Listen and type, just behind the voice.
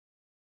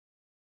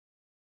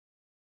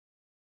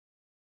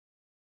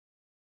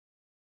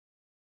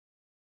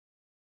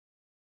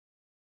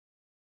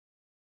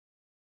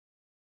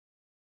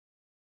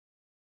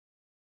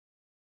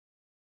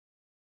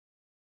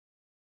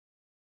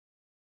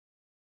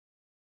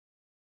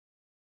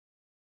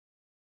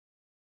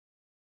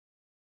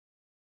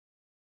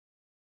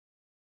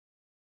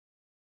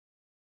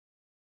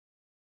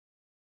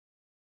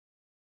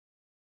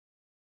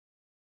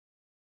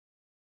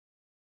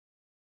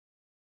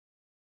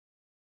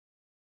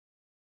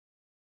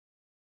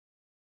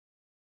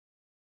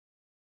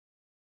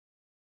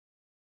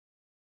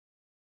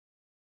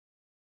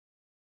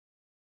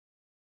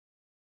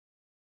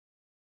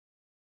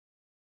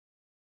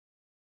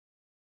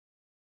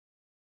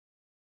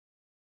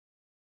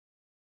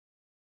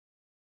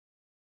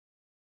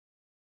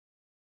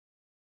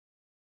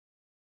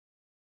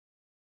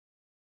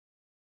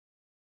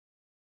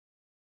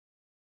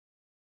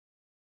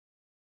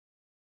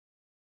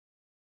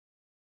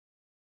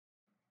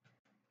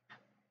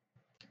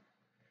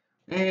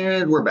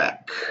And we're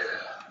back.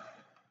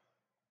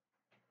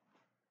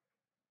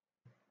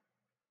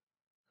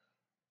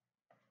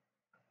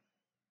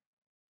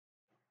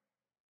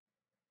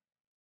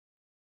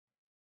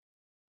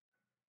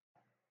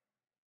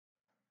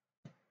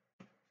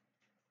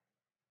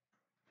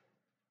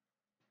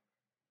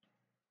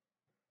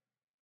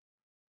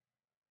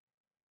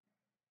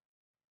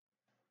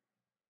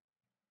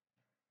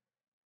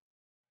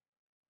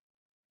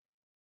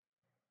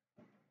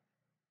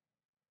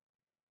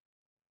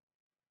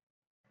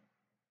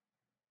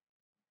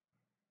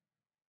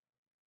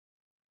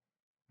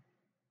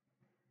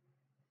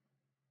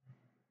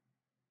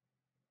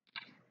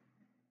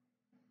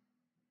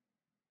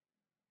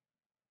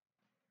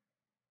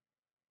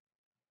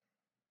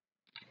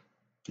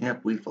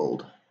 Yep, we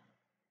fold.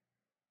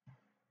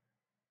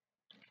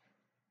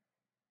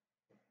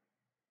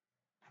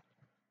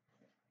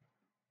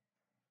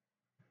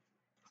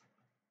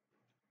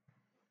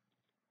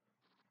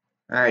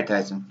 All right,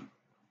 Tyson.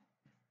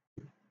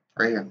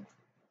 Right here.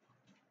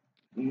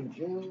 Need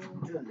you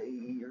to lay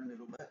your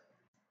little butt.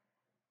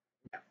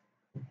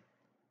 Yeah.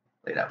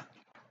 Lay down.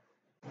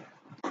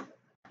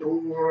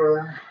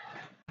 Or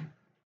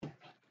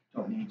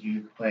don't need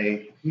you to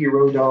play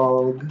hero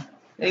dog.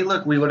 Hey,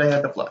 look, we would have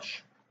had the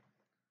flush.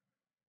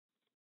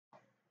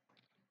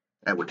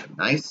 That would have been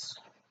nice.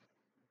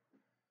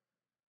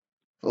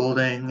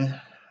 Folding.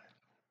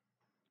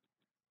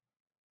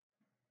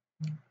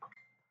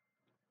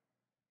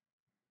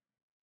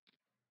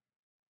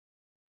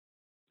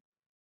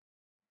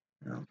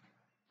 No.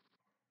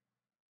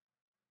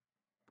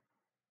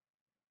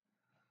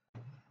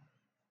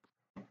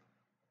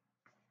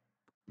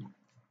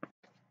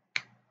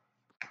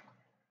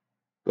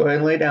 Go ahead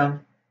and lay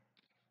down.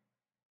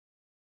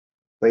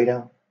 Lay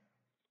down.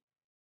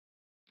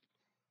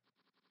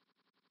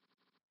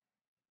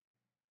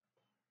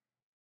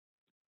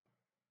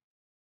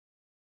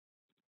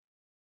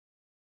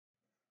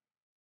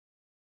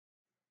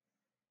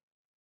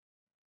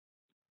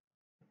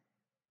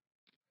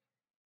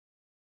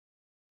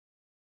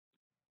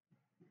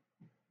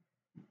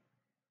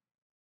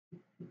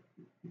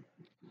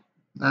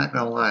 Not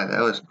gonna lie,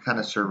 that was kind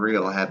of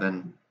surreal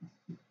having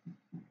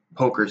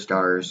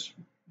Pokerstars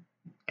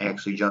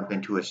actually jump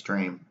into a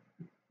stream.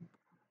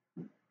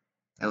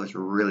 That was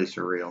really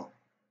surreal.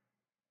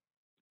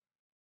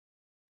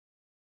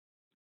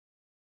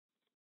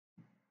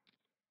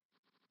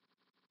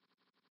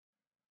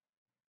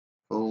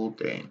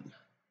 Folding.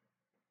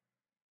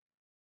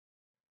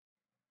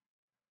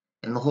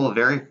 And the whole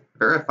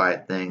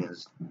verified thing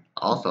is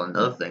also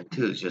another thing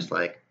too. It's just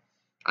like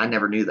I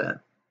never knew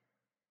that.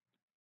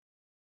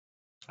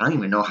 I don't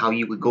even know how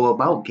you would go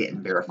about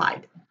getting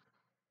verified.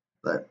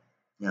 But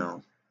you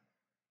know,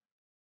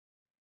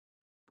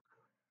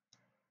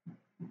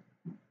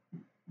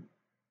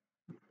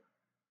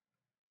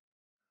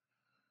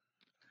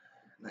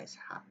 nice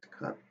hot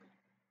cup.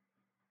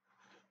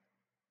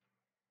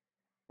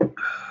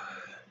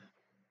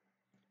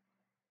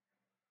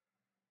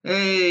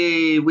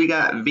 Hey, we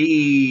got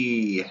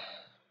V.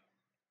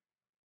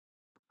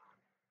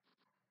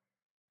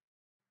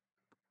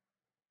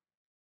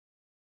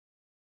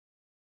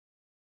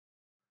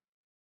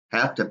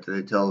 Half tempted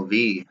to tell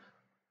V,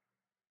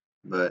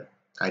 but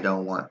I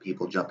don't want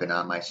people jumping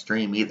on my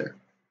stream either.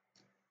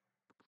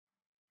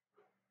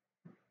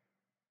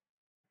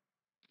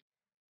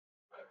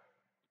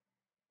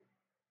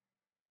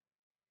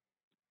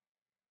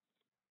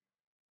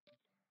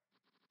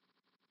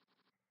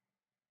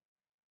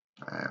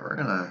 All right, we're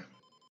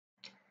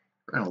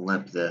gonna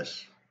limp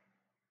this.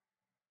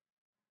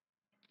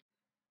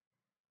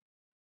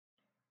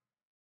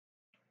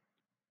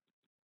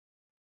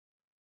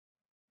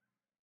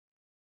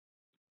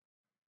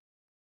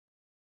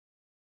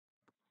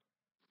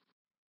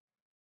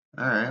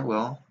 All right,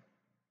 well,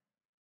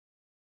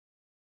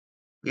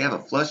 we have a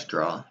flush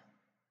draw.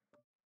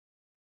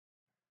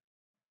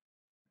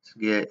 Let's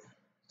get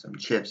some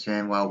chips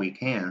in while we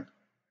can.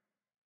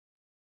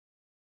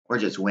 Or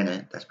just win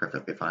it. That's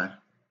perfectly fine.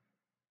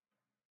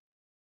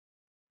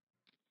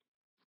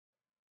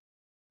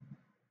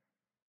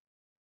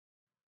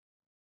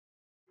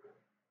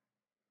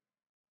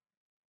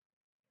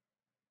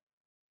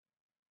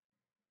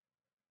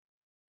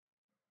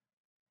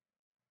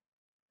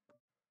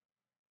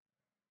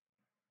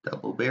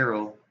 Double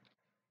barrel.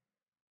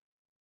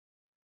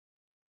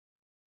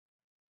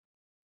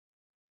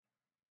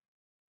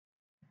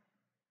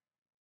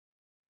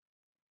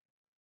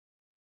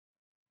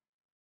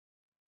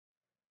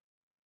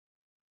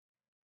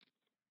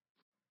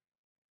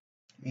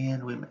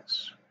 And we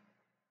miss.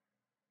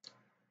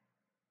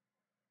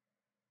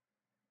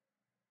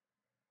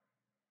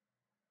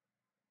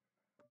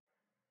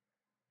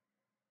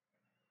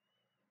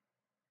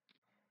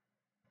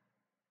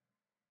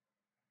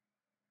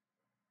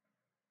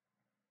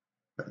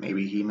 But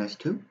maybe he missed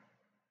too.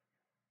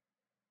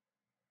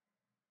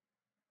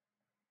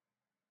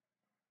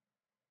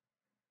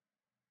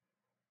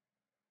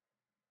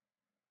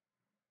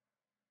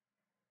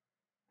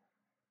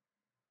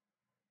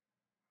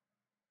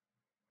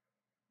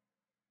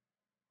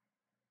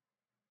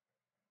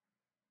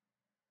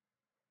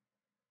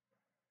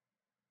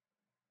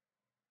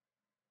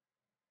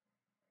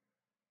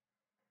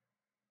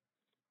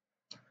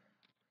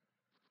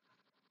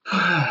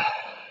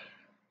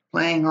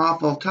 Playing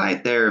awful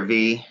tight there,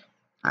 V.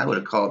 I would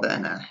have called that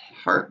in a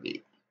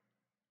heartbeat.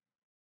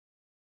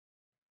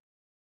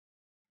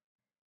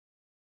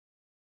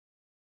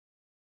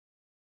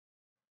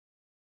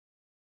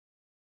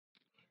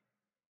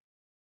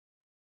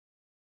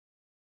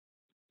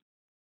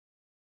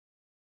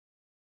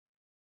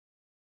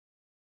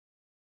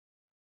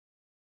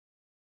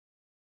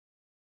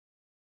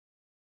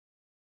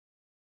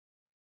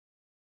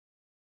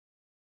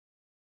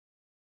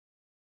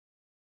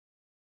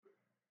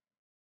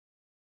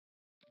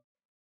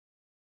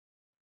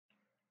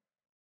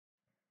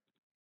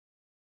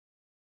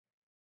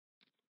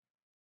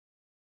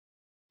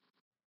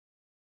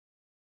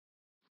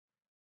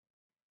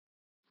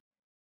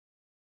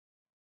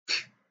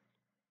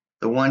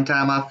 The one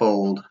time I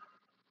fold.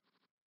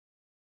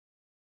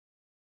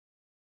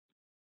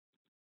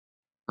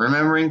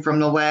 Remembering from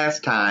the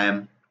last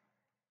time.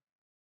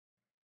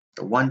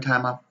 The one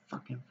time I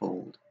fucking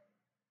fold.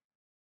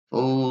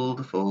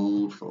 Fold,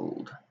 fold,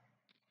 fold.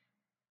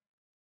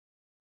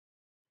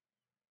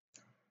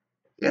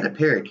 He had a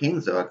pair of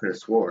kings, though, I could have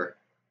swore.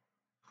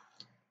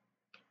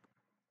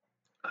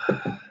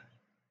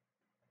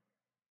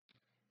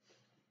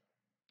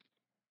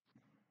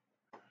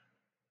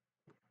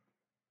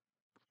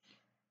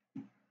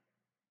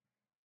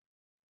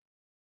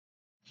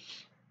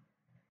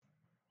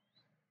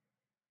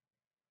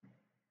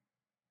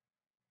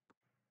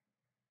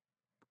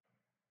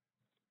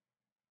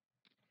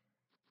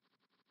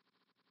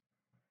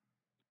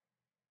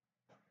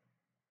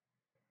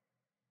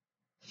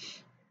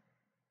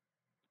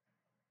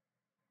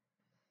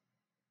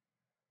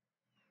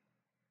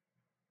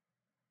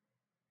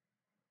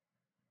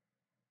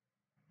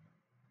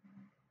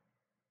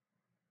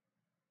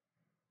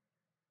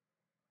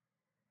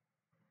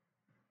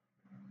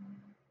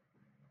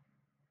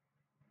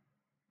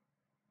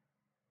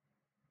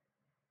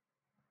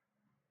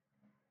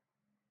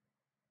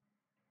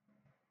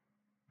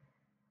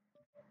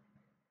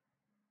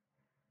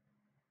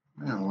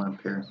 I don't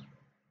limp here.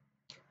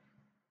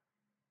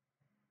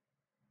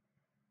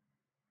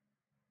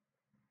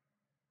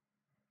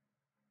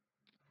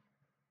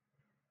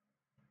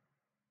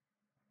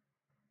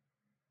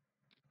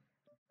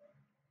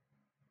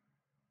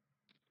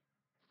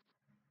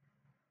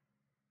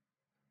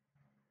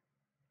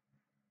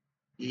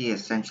 He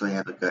essentially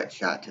have a gut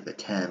shot to the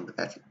 10, but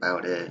that's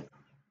about it.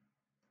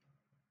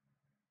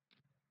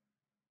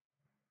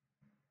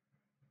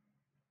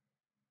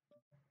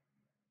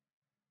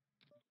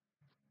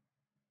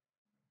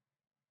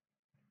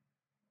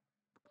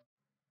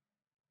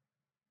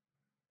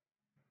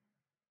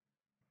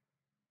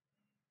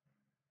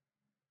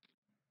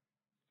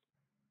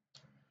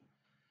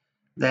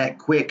 That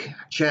quick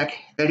check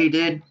that he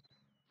did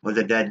was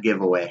a dead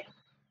giveaway.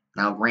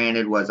 Now,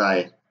 granted, was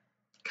I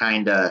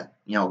kind of,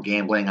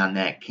 gambling on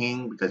that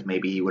king because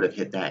maybe he would have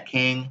hit that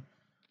king,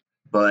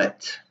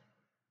 but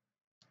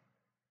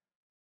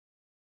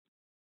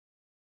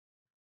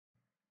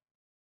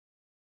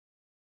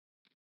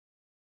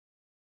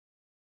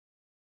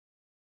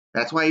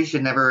that's why you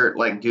should never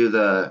do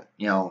the,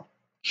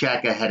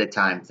 check ahead of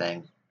time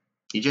thing.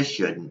 You just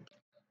shouldn't.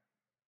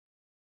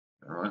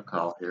 I'll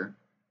call here.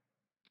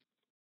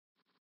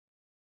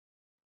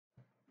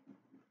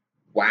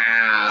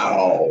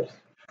 Wow.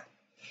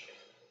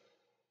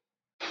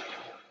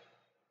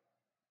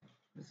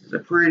 This is a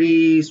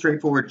pretty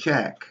straightforward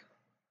check.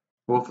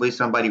 Hopefully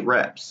somebody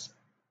reps.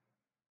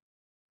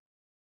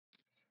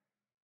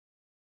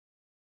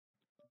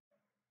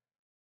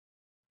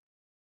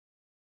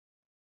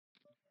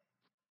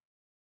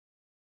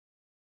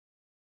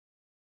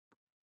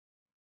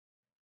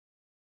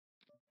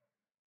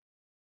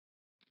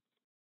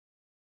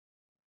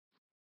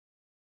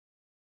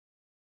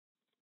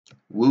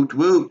 Woot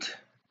woot.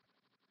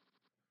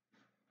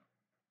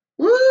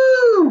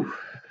 Woo!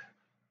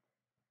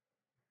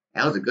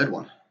 That was a good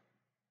one.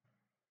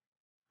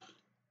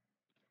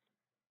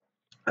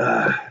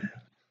 That's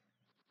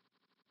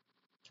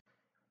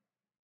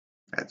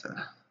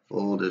a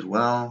fold as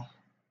well.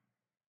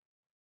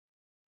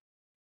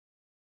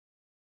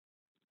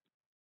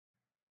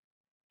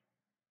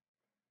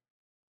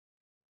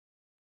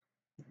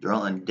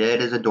 Drawing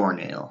dead as a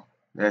doornail.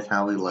 That's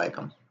how we like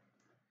them.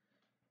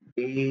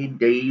 Dead,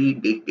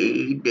 dead, dead,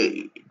 dead,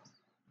 dead.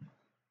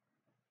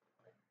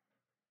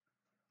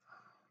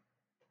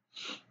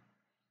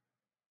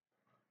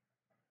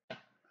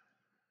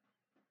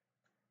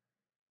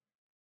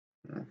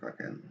 If I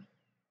can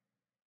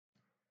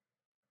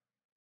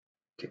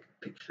take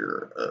a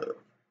picture of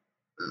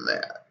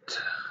that.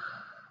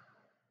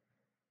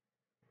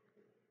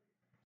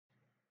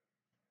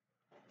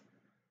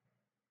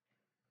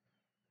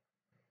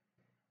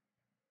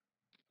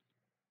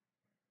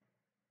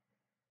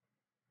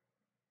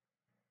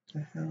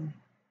 What the hell?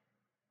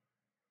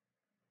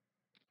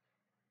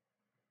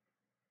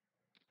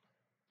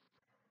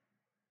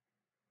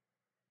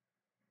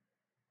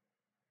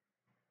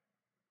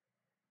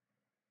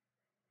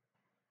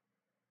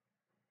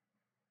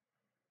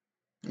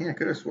 Yeah, I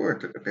could have swore I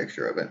took a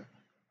picture of it.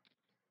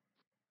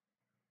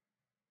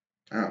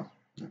 Oh,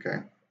 okay.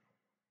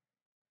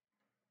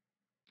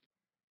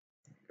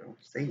 Go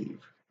save.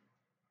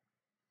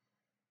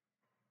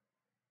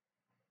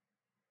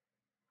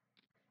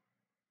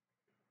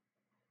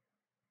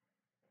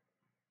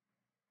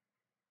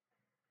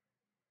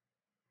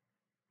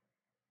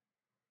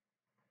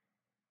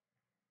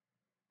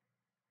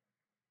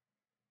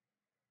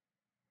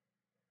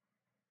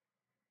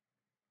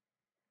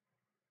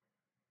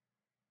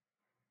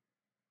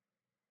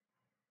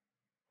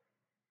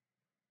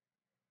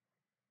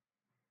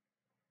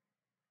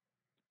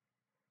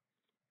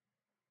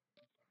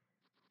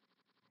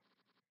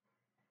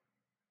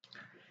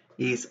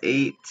 He's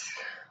 8.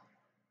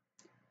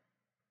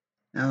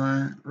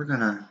 Now we're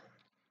gonna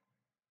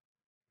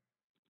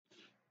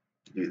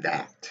do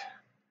that.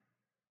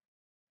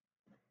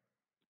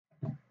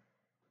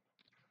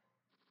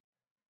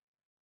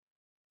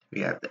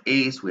 We have the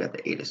ace, we have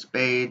the 8 of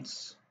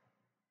spades.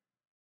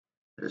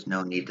 There's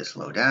no need to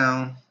slow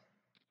down.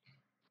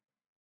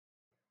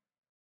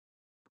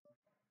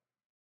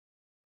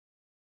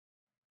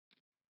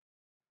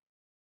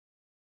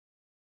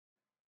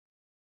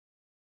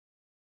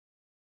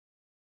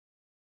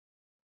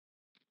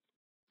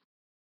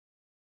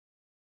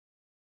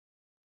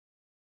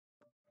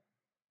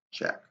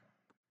 Check.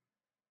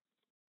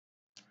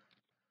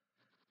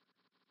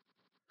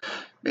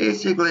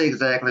 Basically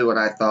exactly what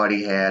I thought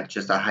he had,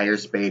 just a higher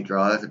spade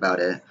draw, that's about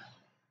it.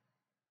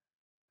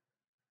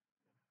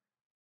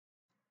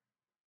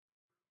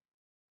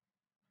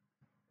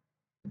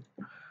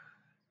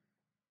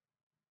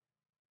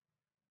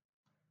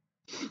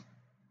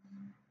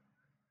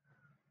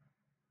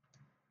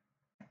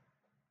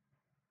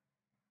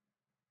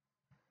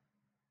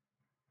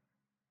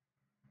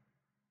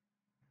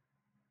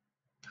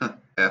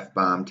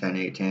 F-bomb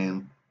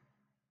 10-18.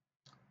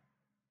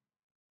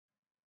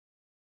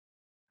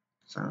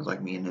 Sounds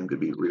like me and him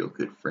could be real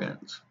good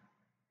friends.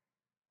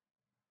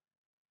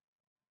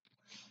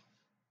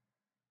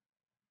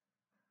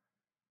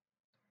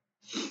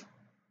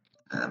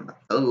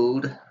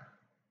 Ode.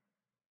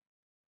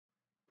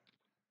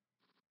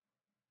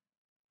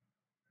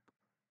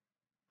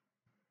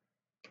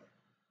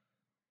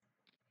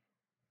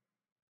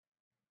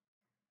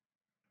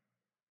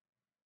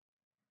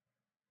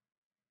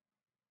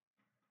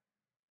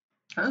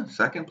 Oh,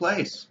 second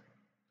place.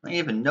 I didn't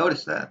even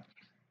notice that.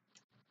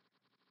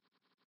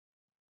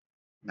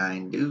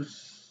 9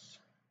 deuce.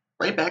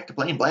 Right back to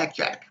playing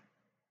blackjack.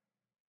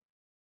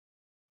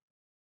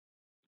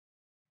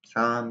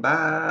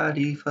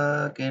 Somebody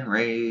fucking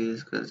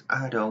raise, cause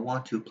I don't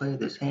want to play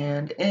this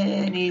hand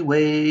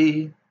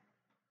anyway.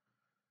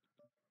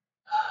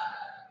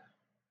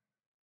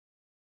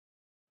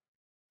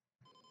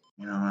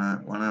 You know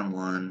what?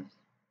 One-on-one.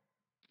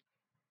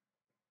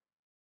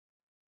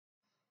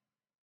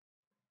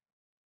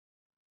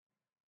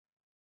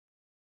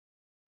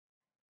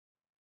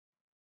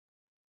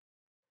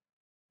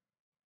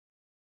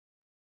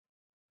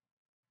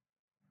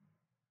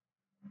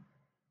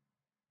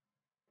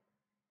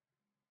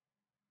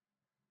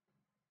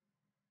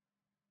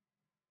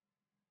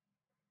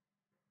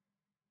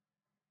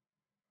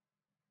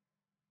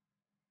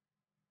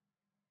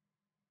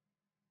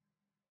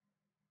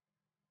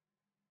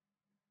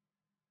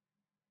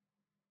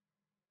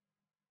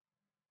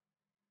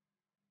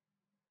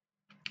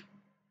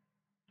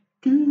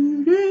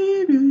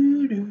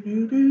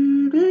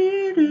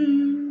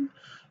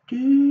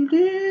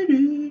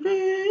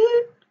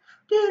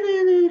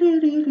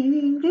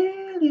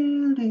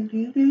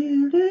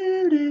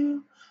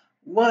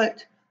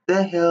 What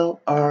the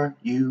hell are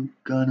you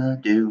gonna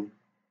do?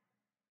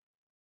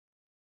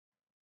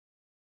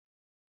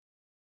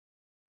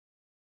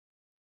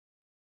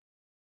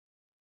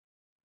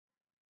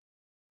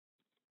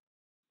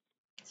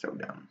 So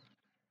dumb.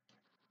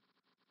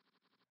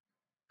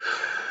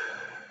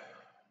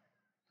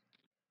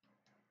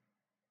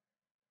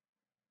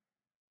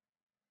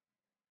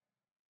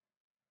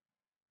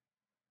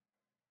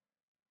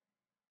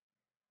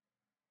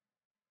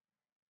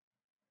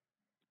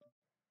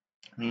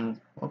 I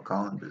mean, we'll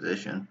call in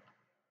position.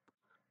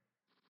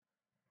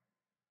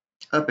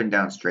 Up and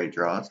down straight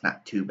draw, it's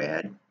not too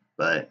bad,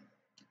 but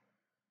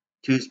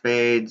 2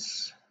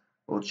 spades,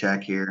 we'll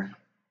check here.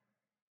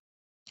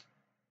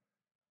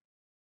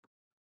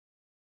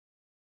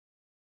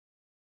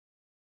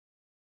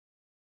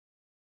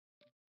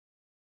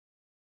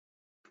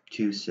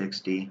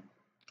 $260.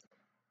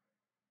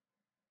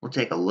 We'll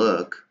take a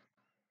look,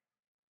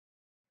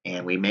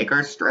 and we make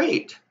our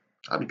straight.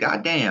 I'll be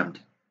goddamned.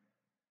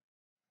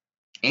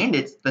 And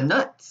it's the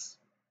nuts.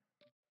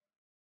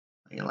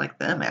 You like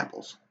them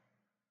apples?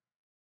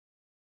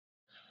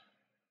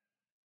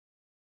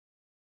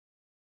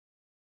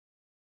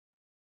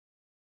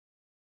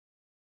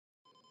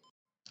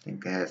 I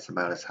think that's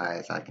about as high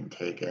as I can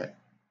take it.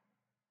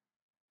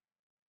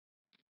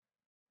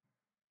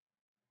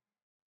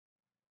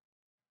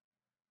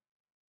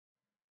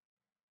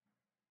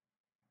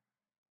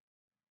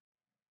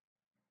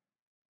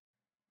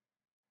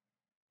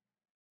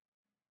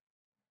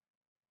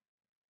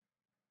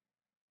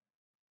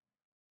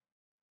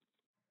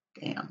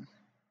 Damn.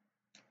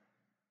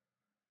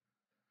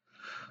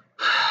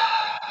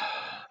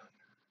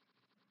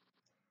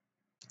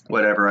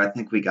 Whatever, I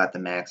think we got the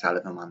max out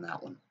of him on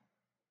that one.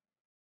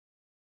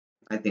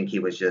 I think he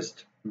was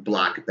just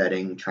block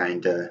betting,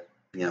 trying to,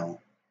 you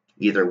know,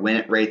 either win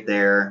it right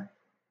there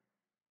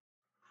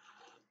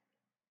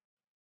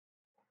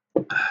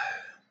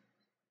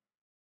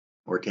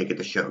or take it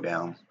to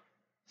showdown.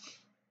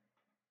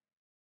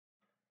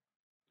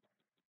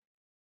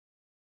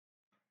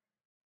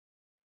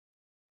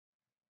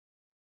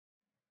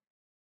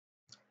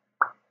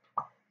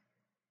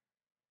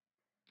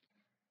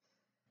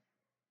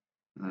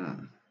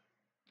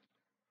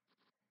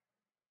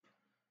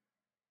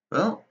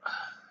 Well,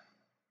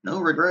 no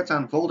regrets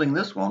on folding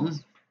this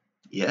one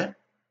yet.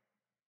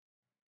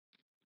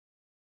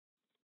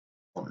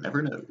 We'll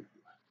never know.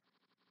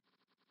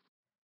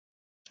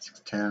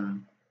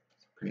 610,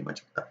 pretty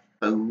much a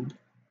fold.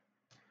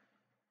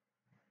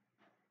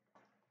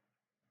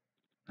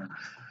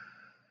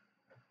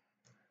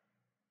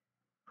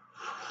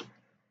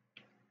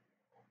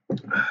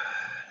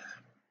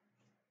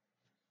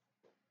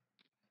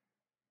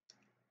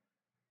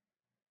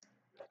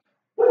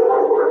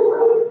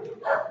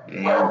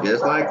 And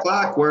just like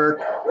clockwork,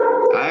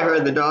 I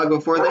heard the dog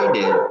before they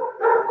did.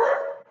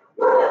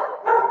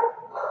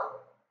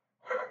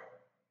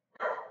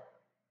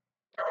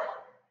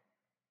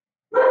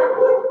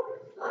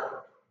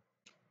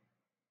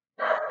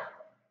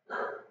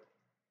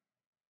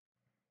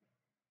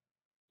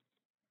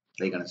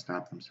 They gonna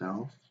stop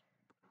themselves?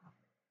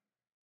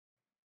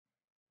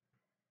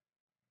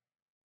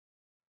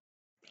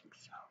 I think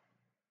so.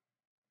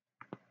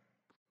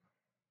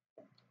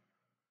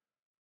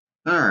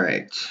 All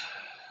right.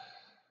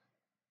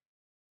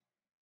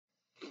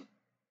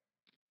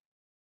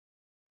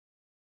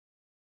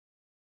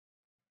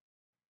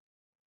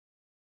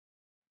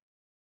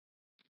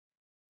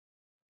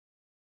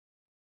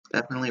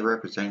 Definitely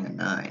representing a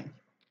 9.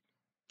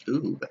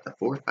 Ooh, but the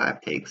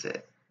 4-5 takes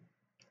it.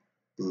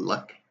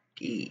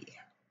 Lucky.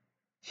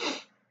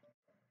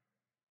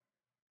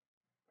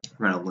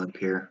 Run a limp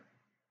here.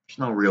 There's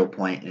no real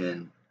point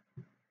in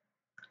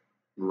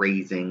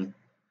raising,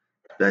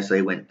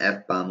 especially when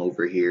F-bomb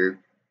over here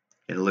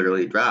can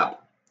literally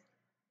drop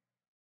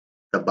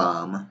the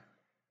bomb.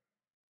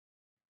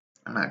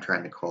 I'm not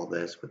trying to call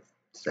this with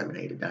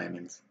 7-8 of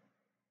diamonds.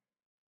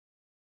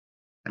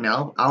 I mean,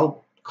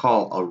 I'll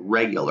call a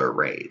regular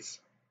raise.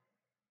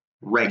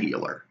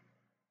 Regular.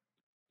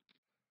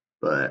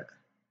 But,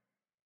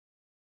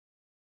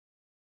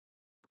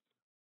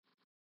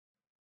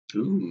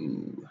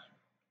 ooh.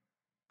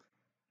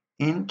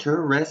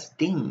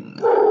 Interesting.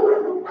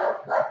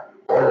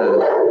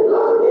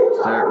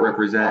 Start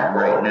representing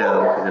right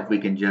now, because if we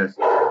can just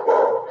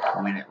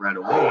win it right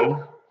away.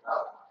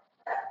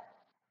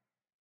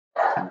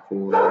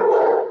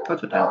 10-4.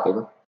 That's a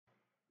 10-4.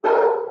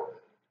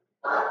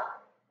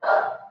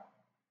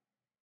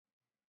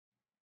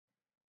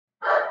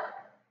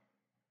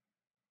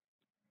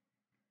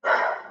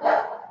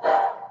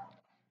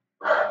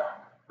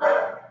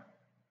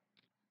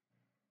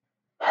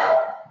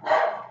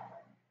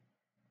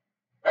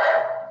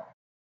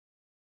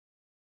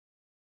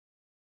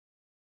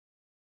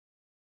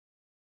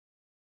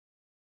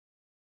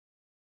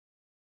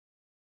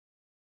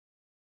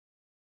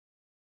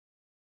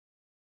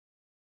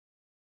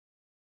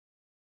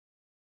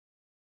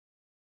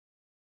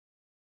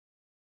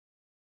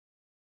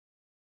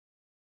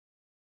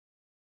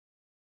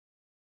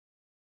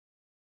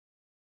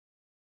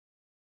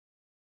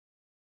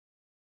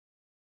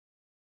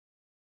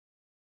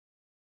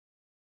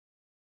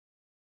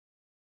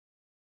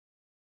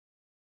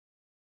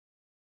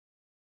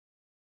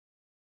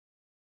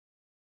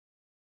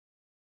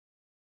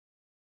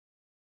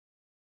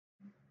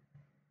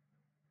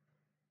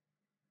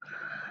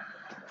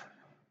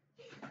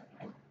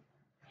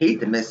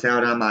 Hate to miss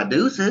out on my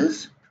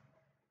deuces.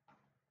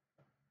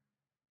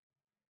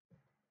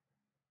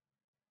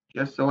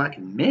 Just so I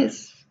can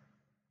miss.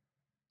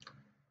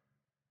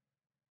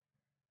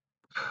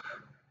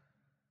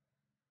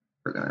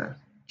 We're gonna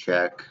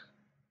check.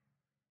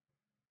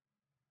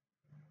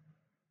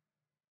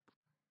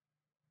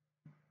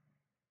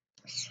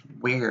 I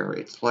swear,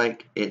 it's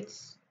like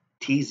it's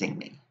teasing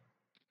me.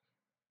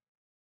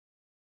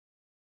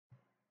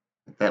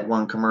 That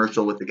one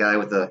commercial with the guy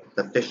with the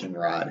fishing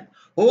rod.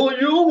 Oh,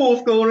 you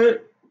almost got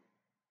it.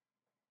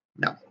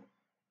 No.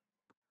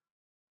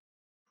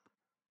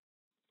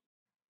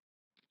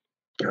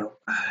 No.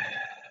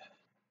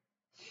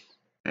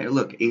 Hey,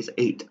 look, ace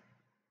 8.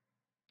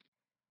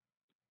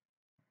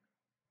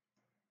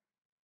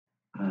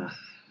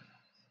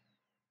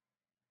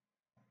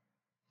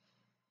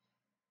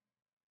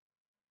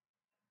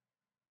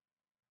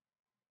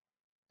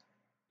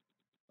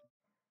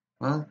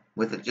 Well,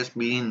 with it just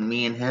being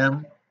me and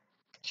him,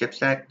 chip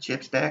stack,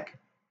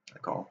 I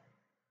call.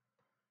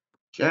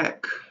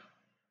 Check.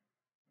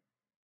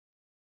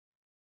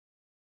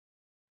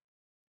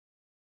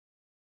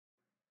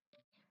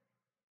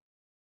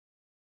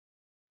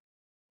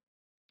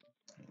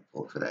 Can't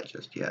pull for that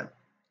just yet.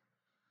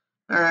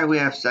 All right, we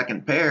have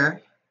second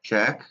pair.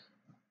 Check.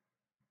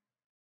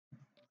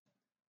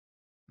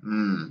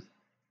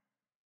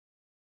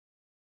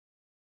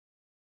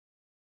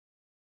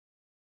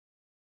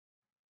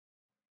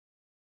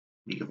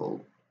 You can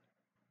fold.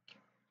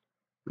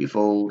 We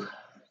fold.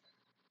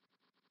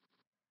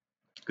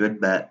 Good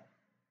bet.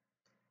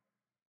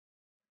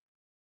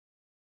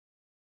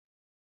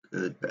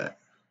 Good bet.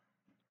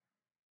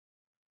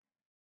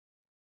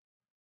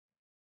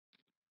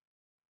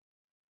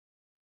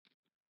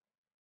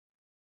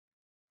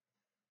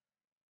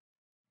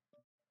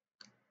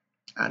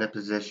 Out of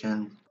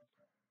position.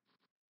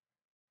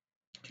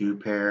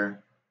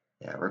 2-pair.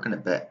 Yeah, we're going to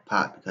bet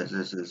pot because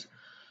this is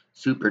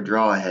super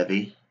draw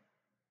heavy.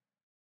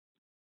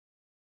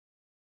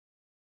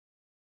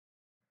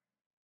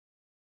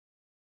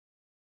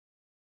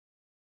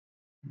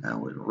 I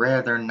would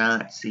rather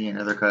not see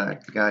another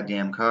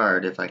goddamn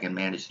card if I can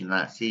manage to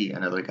not see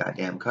another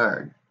goddamn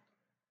card.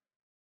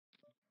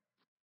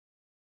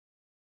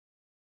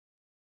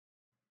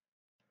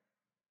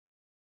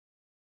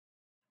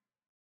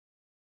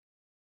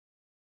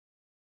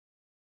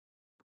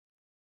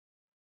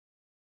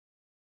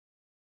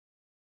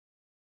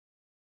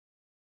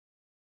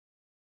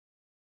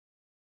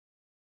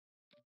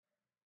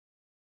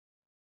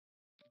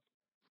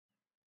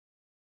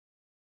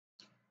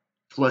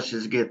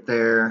 Flushes get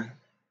there.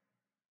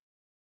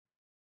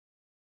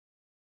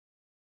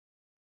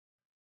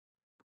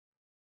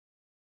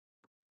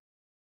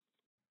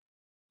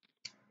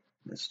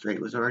 The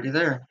straight was already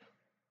there.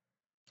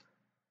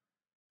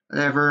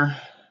 Whatever.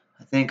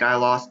 I think I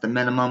lost the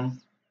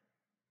minimum.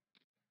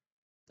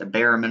 The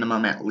bare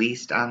minimum at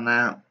least on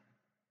that.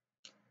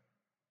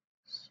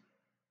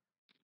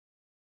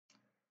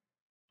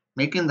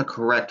 Making the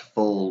correct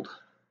fold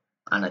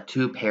on a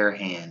 2-pair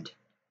hand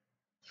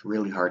is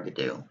really hard to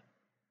do.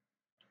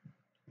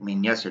 I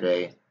mean,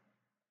 yesterday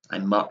I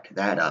mucked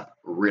that up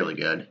really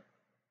good.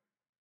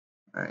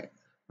 All right,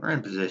 we're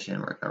in position.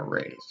 We're going to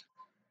raise.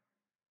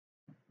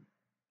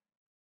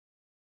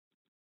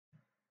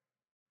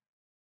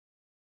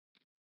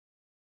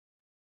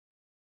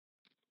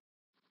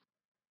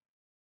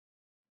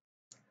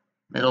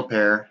 Middle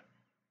pair.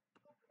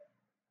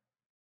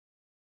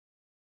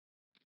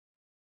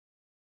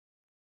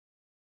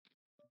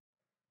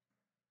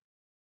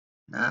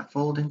 Not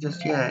folding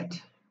just yet.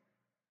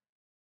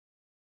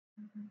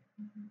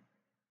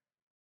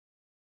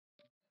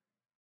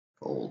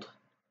 Fold.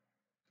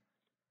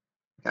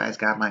 Guy's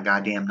got my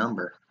goddamn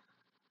number.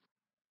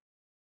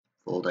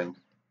 Folding.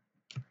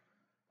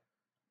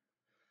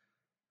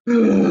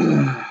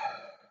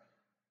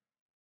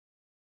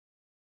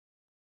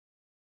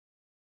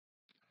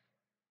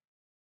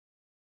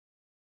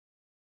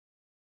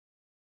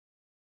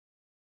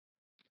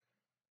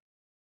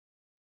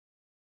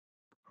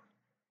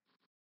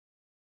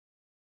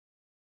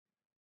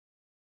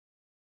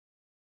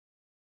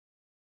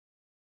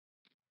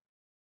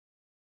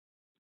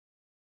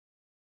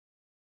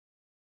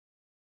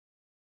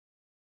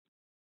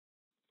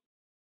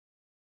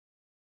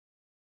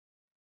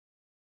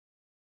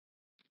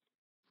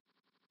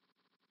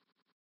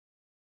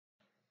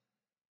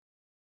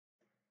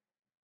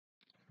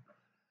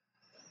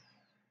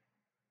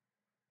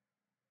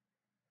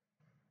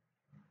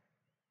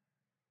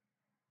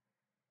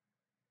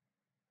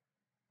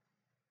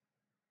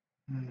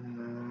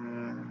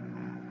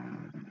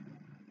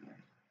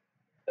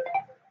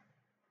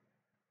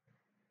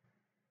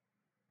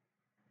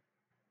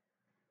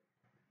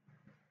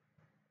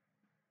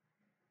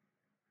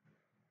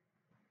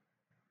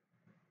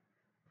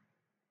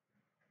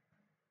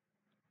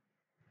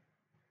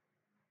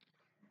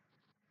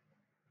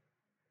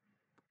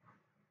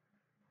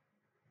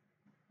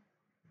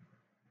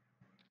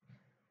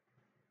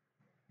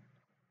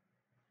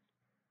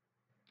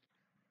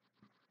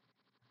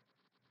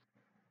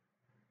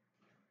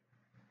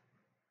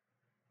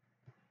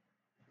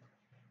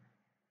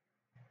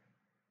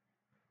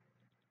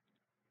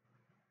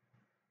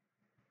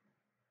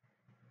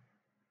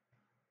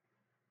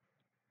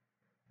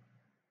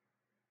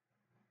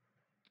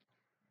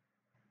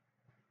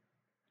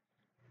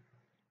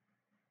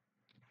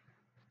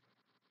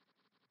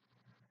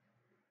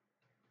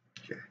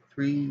 Jack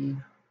 3.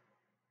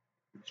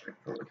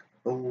 Straightforward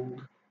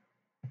fold.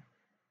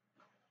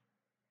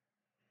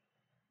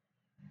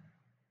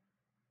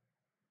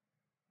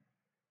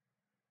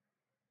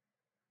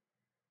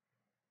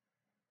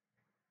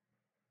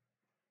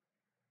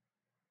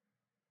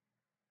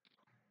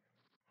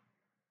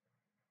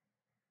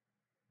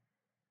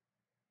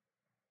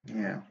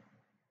 Yeah.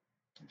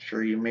 I'm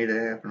sure you made it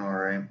happen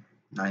alright.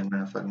 Not even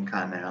gonna fucking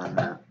comment on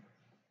that.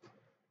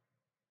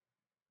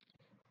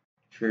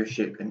 Sure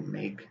shit couldn't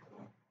make.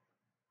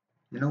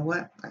 You know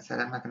what? I said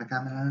I'm not gonna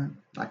comment on it. I'm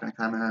not gonna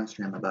comment on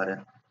stream about it.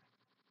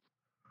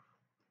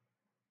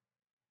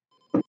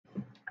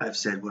 I've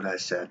said what I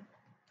said.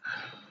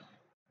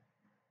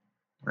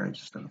 We're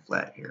just gonna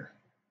flat here.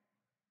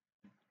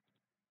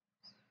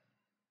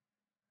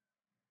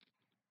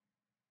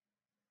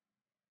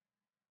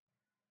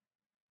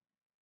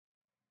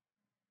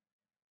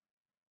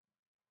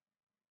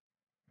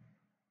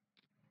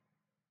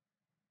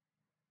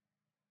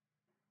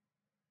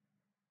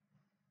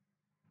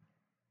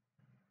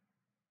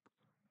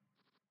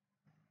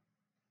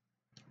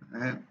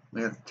 Alright,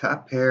 we have the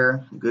top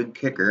pair, good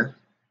kicker.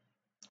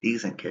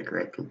 Decent kicker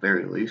at the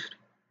very least.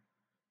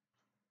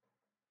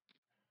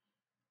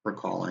 We're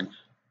calling.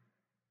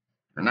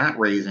 We're not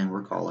raising,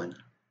 we're calling.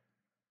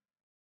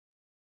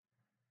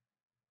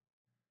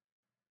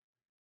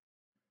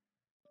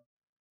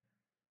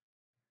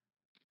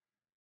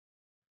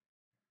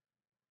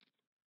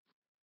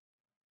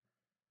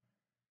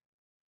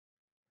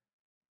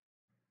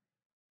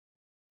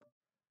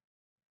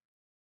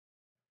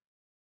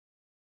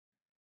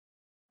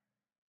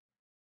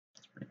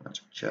 Pretty much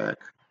a check.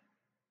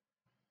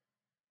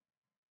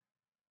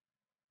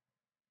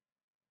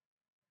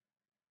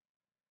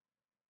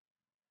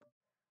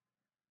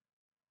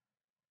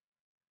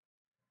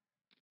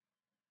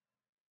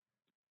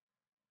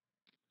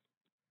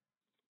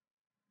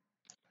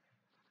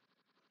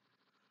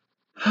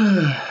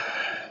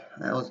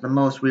 That was the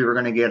most we were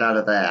going to get out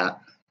of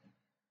that.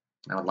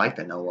 I would like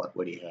to know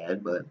what he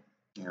had, but,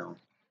 you know,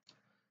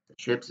 the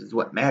chips is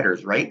what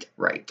matters, right?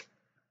 Right.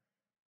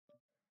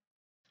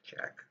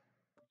 Check.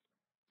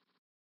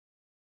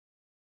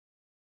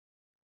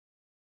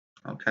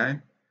 Okay.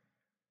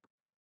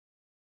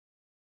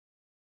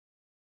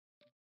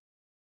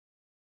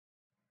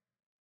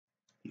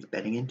 He's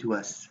betting into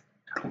us.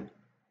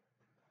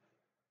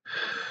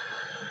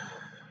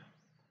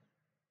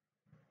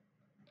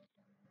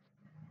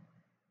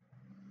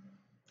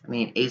 I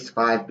mean, ace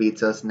five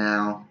beats us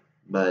now,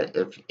 but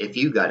if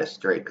you got it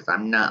straight, because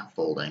I'm not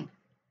folding.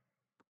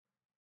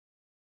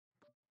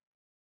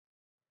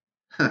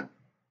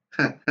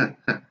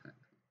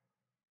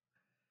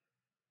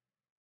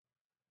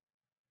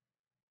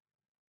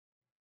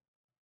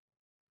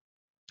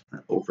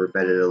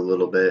 Overbetted a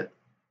little bit.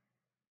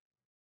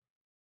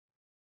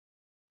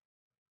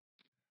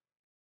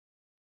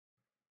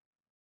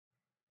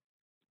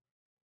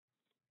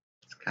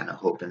 Just kind of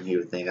hoping he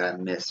would think I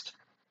missed.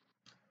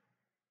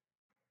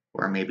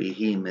 Or maybe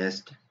he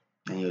missed,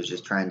 and he was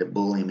just trying to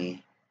bully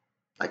me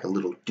like a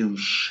little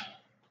douche.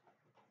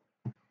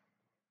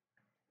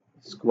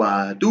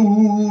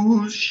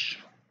 Squadouche.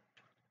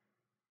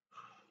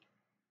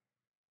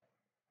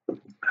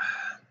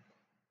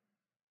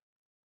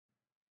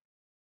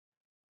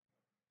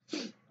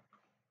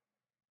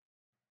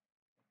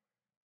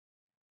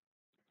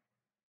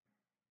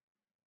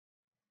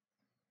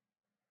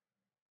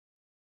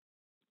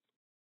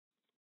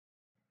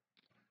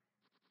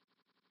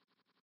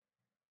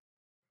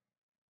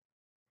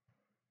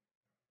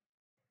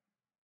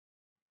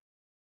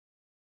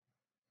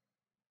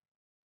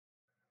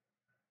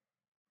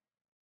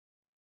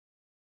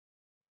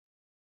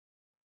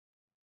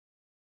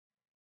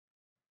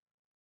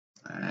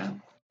 Alright.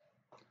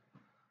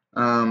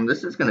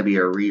 This is going to be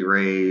a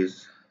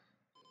re-raise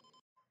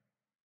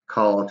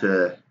call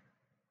to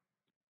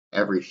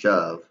every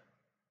shove.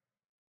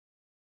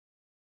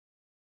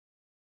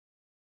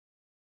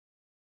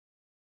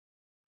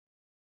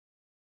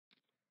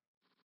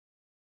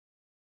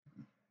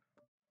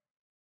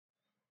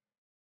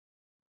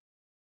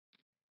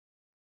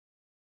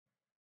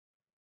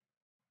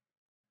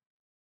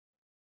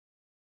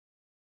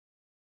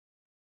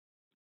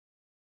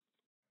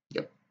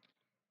 Yep.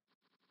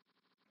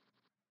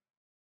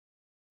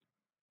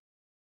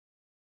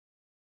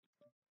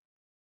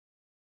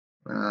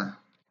 Uh,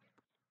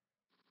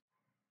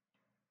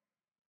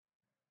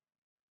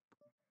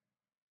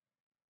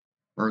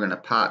 we're going to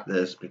pot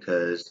this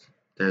because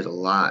there's a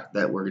lot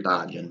that we're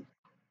dodging.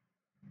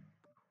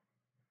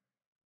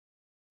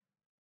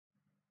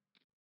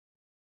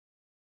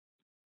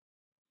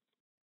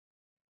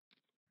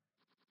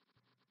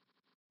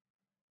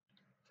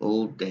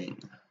 Folding.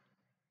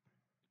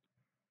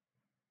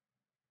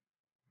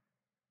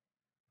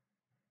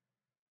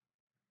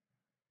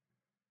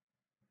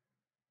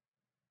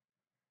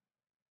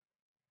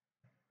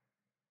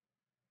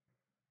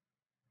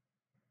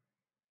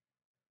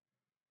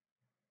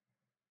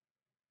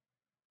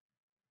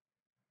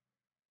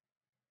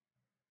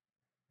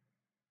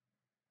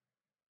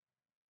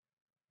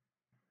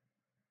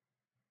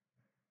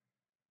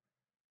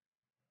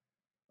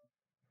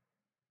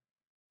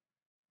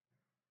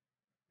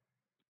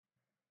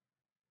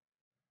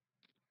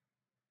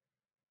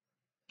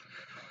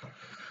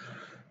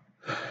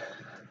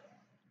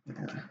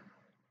 Yeah.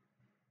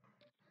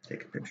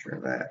 Take a picture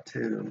of that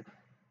too.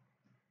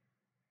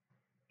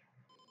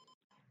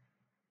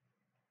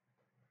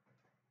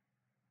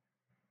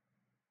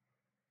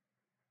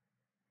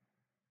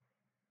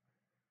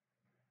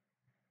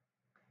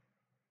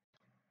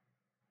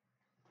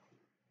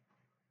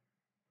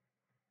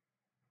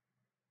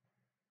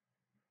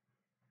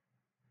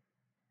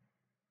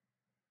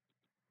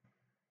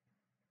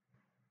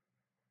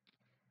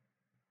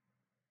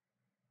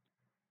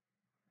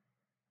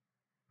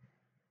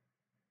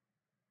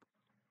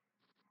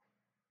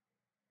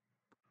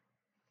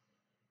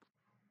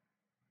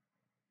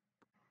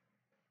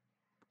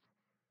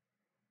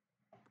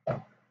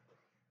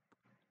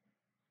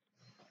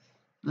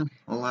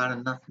 A lot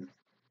of nothing.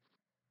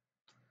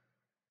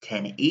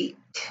 10-8.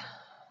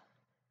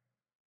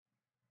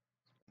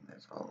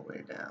 That's all the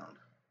way down.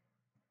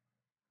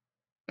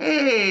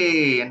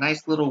 Hey, a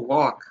nice little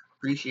walk.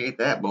 Appreciate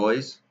that,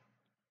 boys.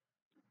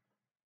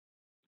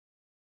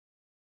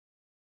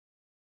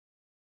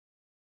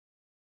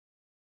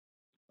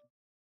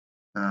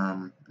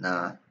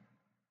 Nah.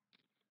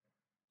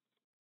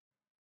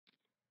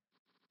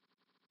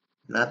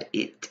 Love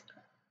it.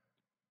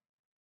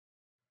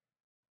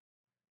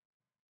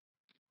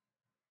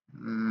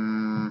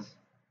 I'm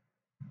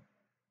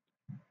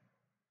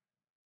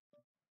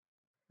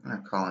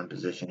gonna call in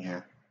position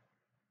here.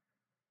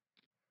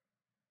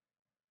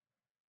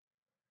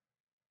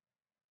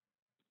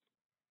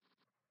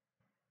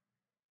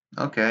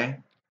 Okay.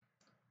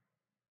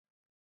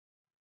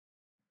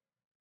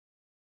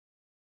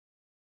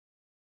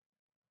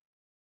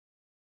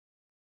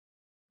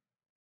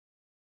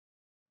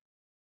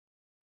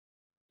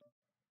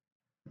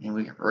 And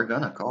we're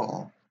gonna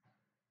call.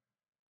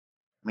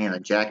 Man, a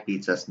jack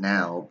beats us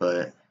now,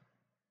 but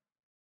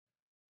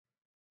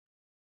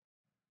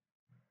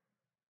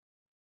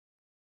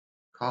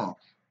call.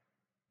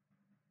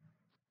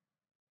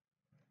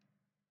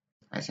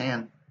 Nice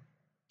hand.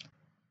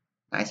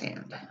 Nice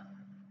hand.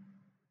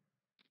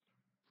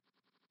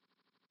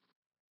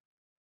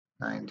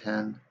 9,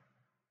 10.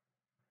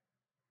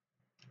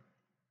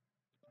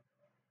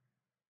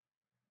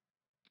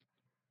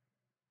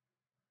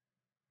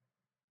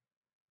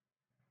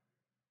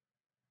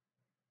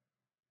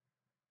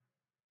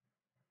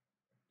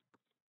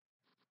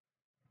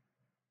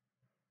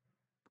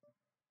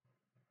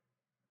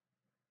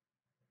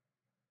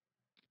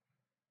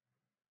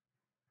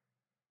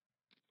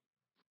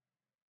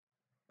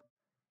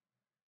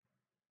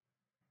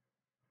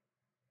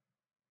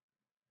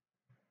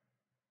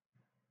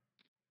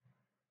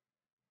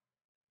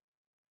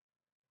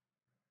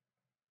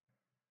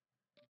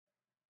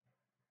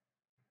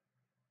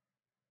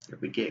 If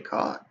we get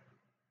caught,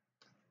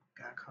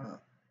 got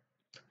caught.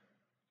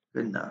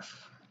 Good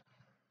enough.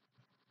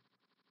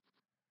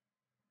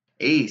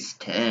 Ace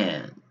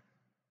 10.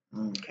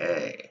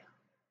 Okay.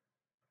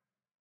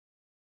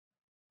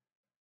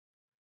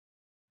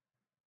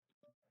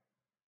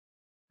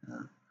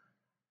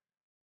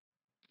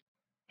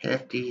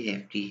 Hefty,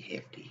 hefty,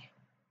 hefty.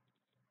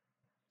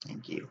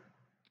 Thank you.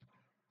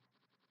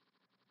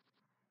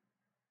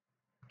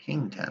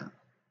 King 10.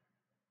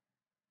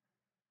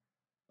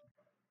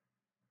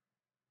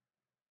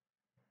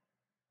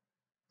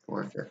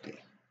 450.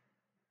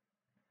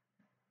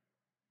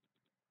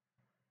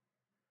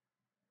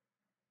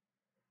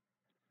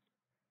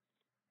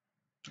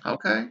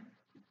 Okay.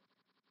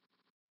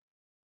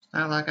 It's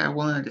not like I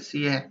wanted to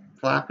see it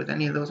flop with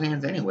any of those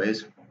hands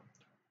anyways.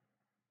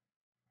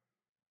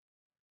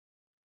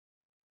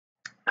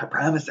 I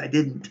promise I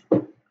didn't.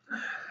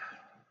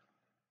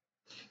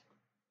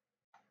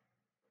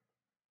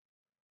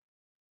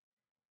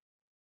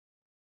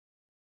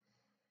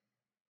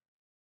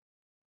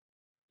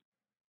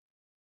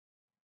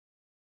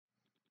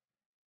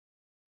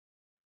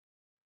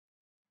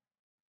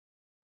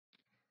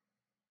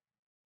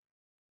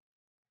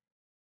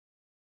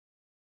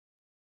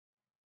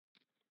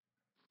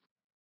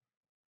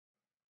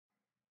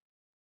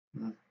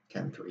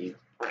 10-3.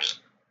 How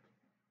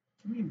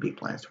many big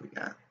blinds do we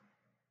got?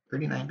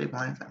 39 big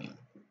blinds? I mean,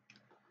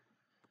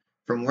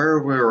 from where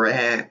we were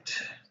at,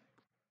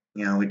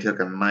 we took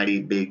a mighty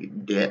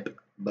big dip,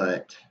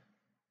 but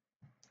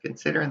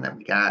considering that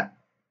we got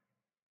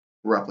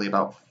roughly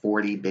about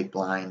 40 big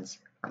blinds,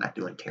 we're not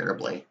doing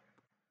terribly.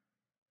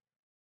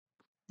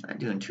 Not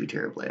doing too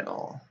terribly at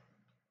all.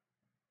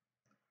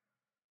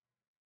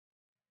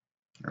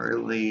 I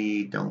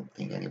really don't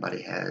think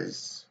anybody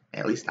has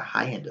at least the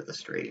high end of the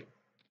straight.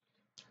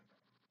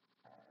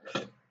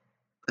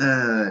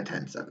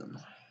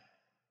 10-7.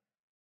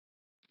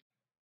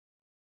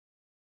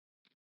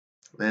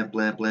 Limp,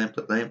 limp, limp,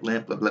 limp,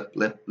 limp, limp, limp,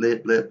 limp,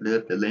 limp, limp,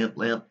 limp, limp,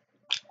 limp.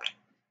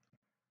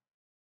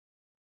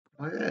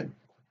 Oh, good.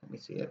 Let me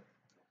see it.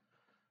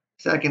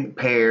 Second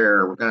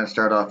pair, we're going to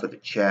start off with a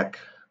check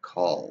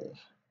call.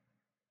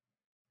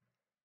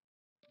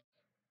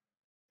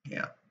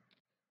 Yeah,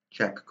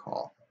 check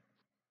call.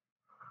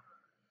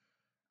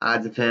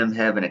 Odds of him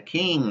having a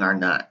king are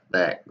not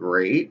that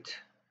great,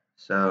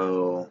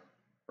 so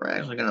we're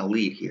actually going to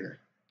lead here.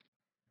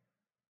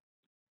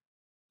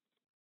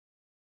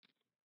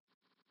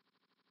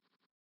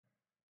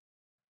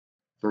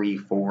 Three,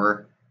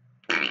 4.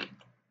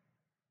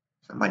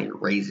 Somebody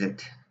raise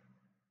it,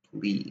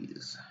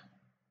 please.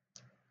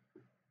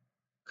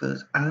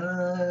 Cause I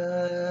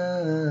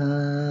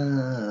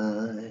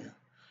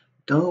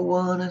don't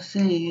wanna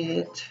say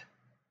it,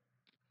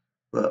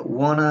 but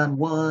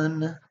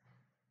one-on-one.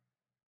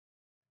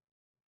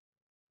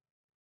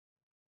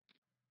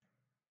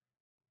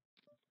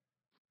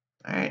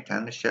 Alright,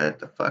 time to shut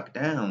the fuck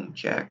down.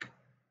 Check.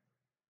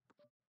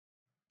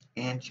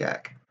 And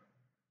check.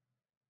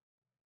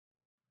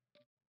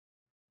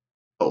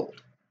 Fold.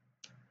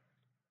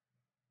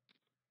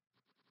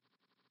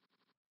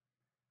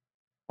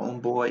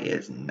 Homeboy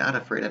is not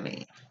afraid of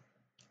me.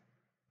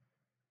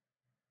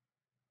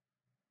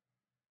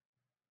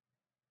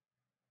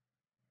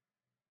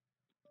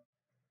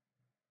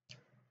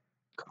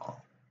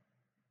 Call.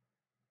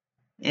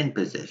 In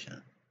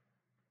position.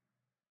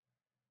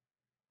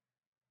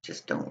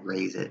 Just don't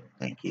raise it.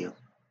 Thank you.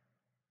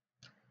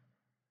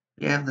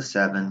 We have the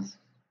 7.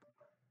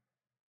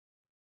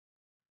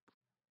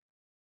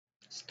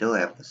 Still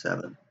have the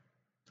 7.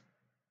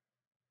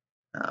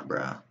 Nah,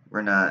 bro.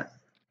 We're not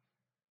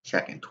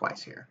checking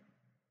twice here.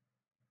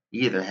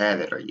 You either have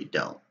it or you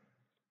don't.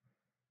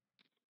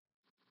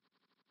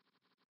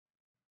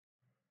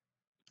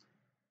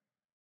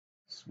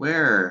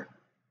 Swear.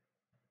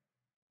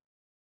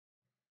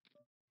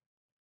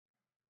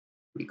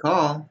 We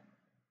call.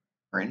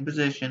 We're in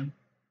position.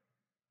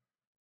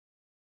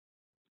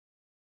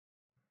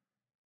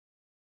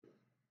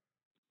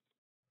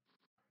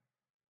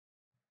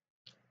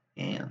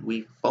 And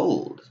we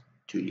fold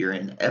to your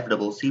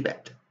inevitable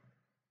c-bet.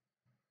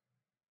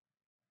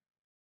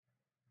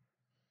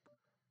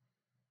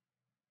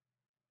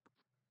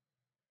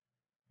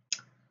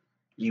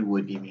 You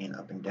would give me an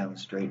up and down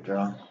straight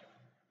draw.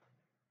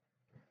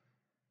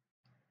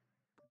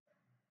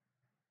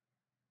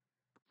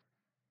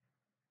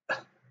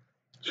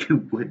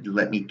 You would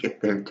let me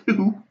get there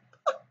too.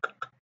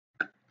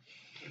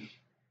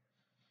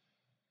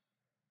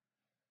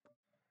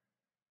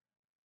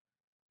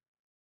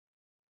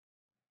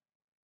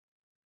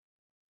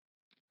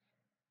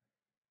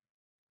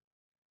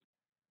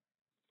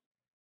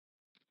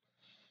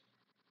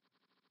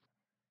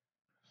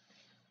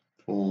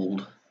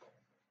 Fold.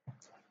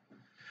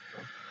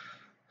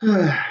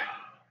 I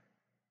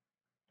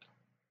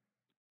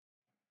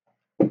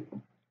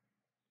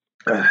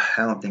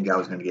don't think I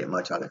was going to get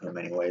much out of him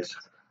anyways.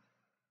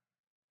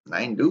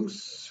 9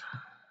 deuce.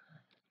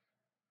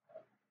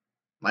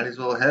 Might as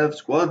well have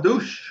squad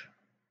douche.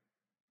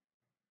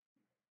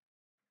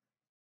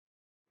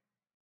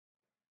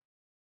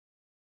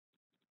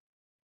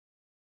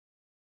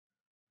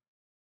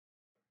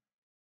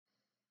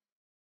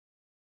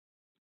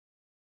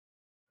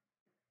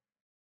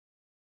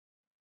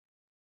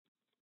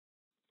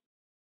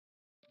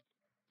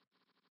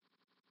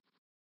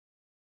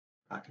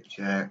 Pocket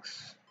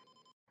jacks.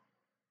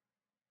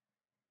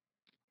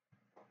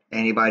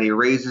 Anybody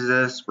raises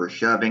us, we're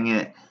shoving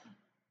it.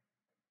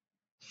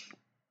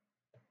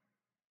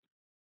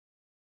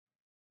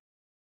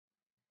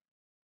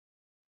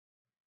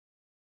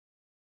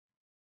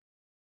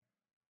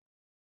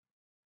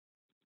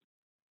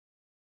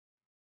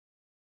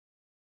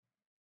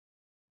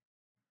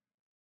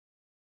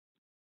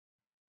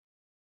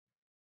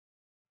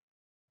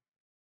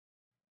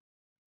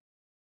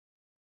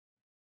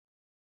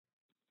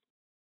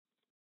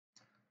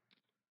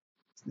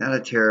 It's not a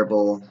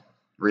terrible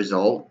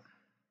result.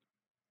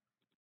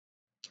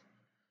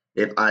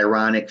 If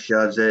Ironic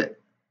shoves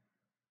it,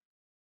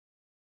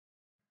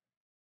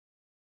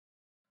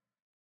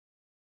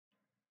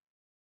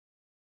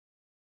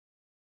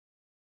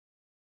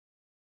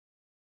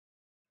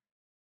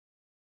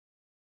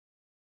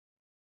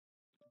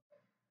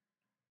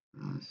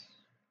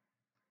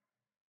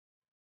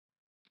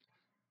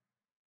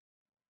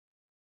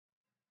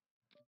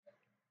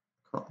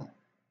 call.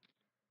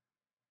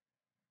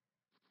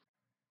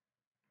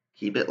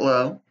 Keep it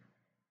low.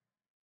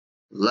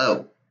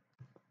 Low.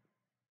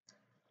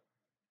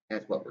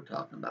 That's what we're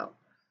talking about.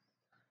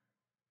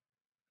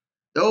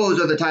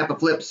 Those are the type of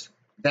flips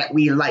that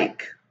we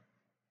like.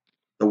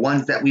 The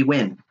ones that we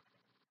win.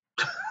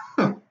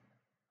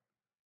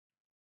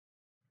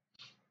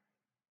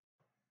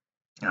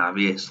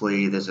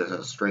 Obviously, this is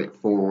a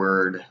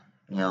straightforward,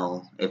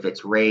 if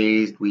it's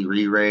raised, we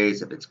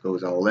re-raise. If it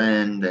goes all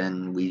in,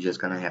 then we just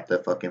gonna have to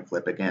fucking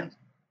flip again.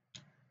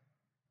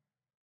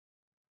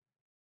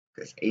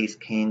 Because ace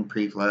king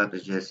pre-flop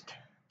is just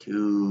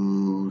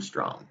too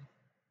strong.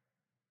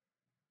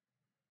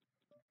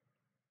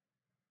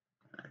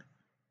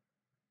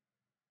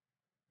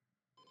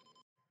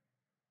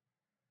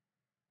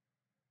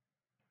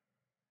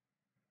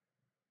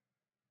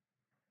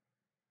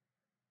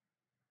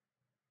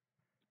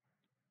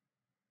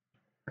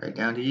 Right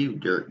down to you,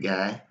 dirt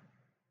guy.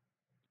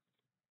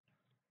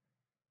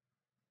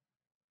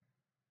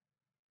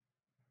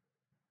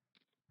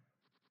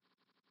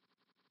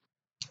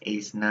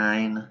 Ace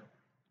 9.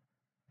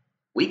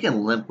 We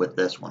can limp with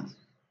this one.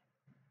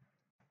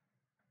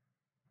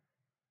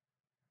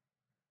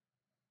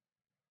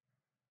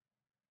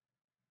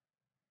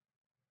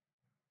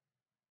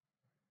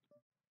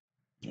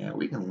 Yeah,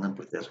 we can limp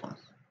with this one.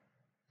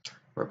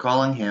 We're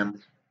calling him.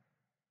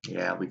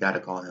 Yeah, we gotta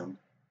call him.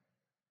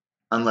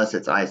 Unless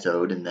it's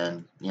ISO'd, and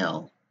then,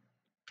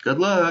 good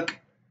luck.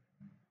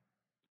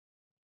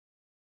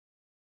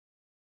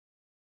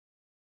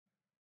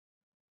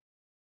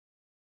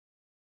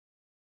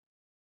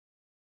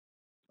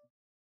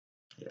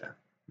 Yeah,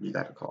 you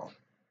gotta call.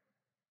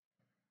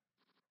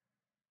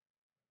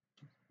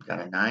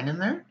 Got a 9 in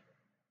there?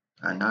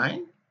 A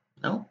 9?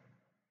 No.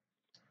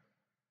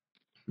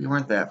 We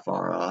weren't that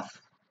far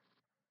off.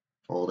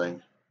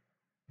 Folding.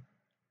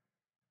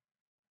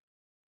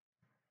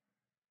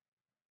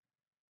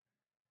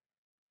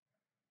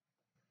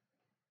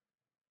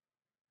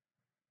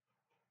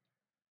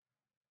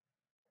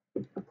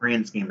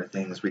 Grand scheme of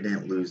things, we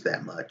didn't lose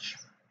that much.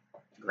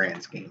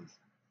 Grand scheme.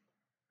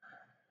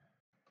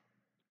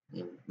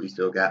 We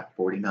still got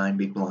 49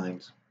 big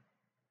blinds.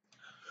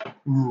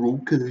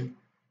 Okay.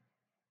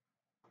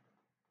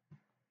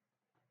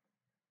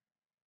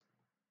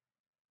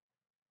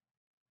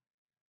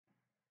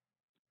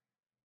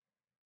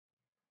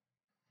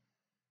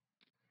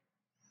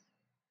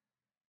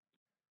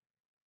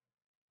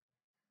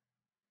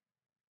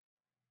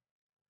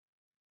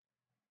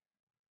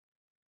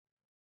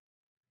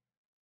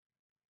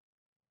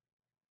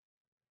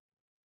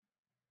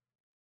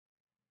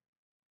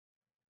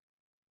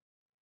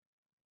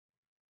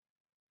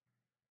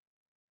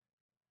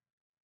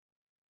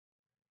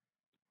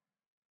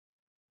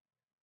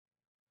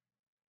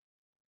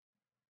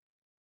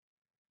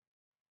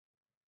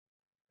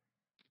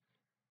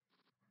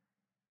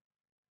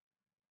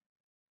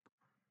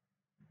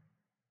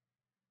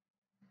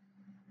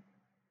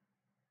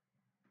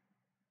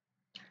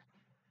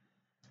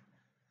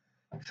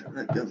 Some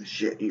of the dumb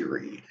shit you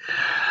read.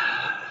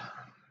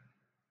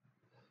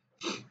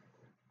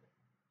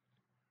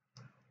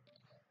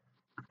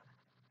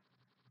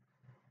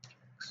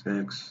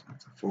 Six,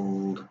 that's a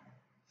fold.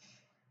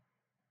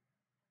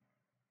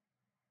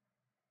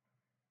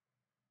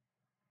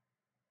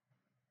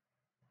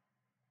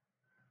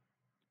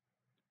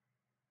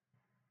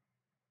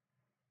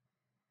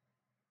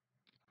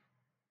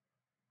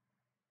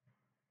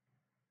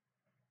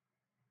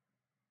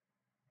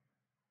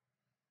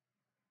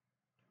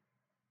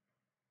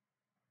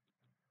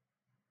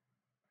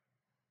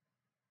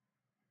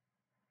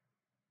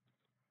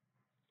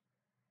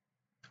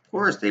 Of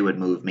course they would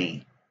move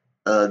me.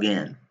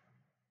 Again.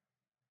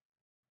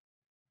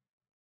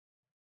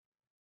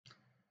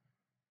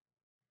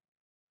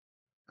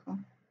 How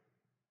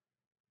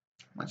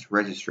much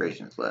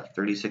registration is left?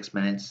 36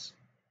 minutes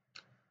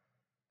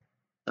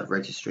of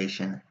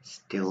registration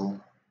still.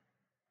 I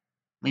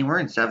mean, we're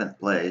in 7th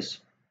place.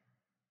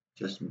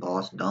 Just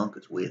Boss Dunk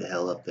is way the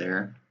hell up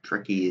there.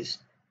 Tricky is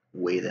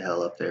way the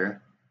hell up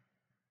there.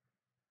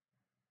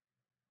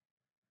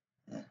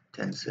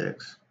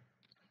 10-6.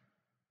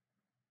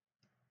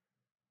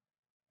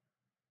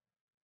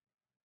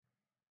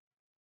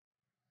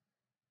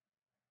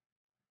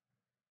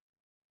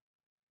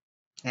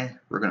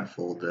 We're going to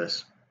fold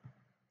this.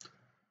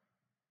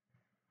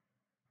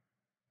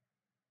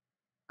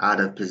 Out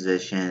of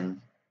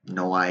position,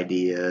 no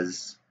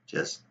ideas,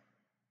 just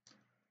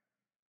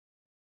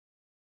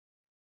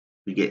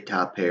we get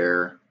top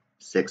pair,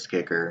 6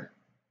 kicker.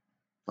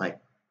 Like,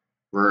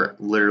 we're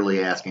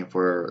literally asking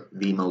for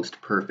the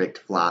most perfect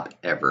flop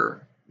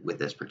ever with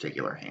this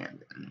particular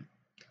hand. And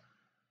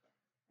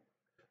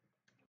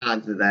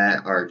odds of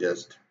that are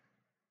just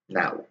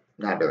not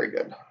very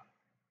good.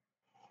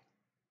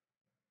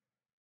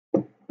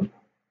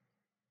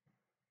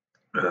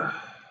 Ugh.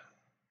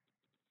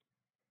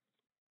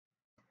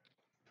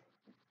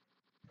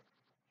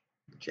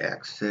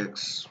 Jack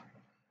 6.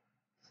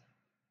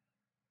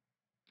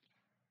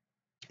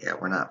 Yeah,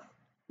 we're not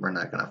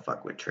gonna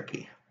fuck with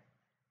Tricky.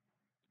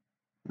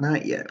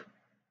 Not yet.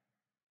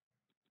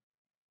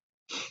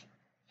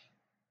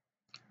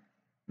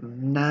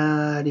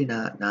 Not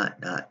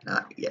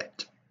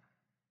yet.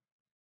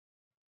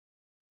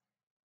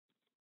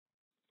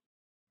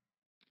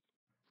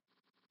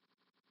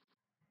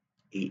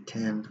 Eight,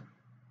 10.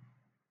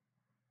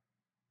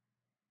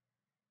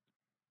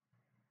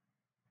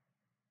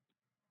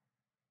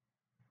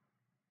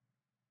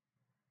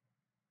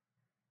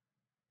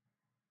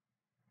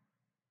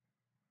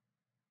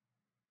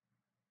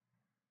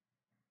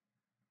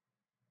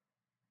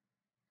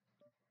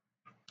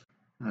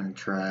 I'm gonna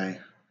try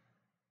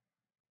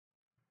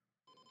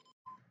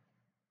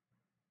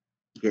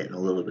getting a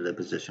little bit of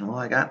position. Well,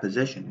 I got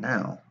position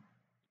now.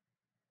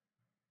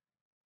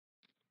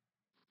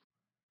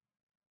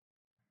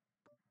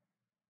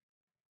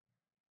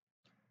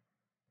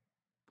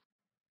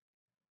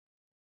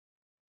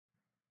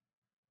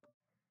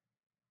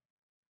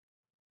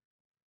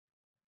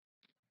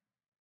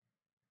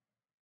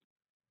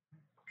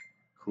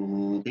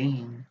 Cool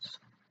beans.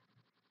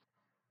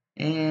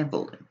 And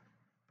folding.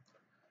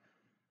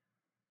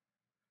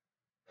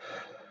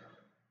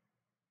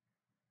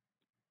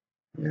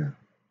 Yeah.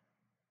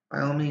 By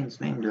all means,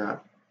 name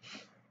drop. If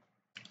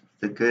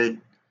it's a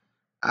good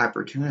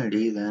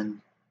opportunity,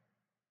 then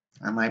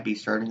I might be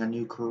starting a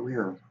new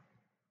career.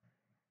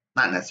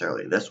 Not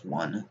necessarily this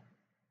one,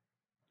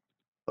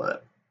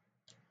 but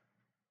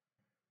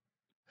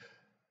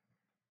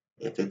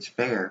if it's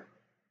fair.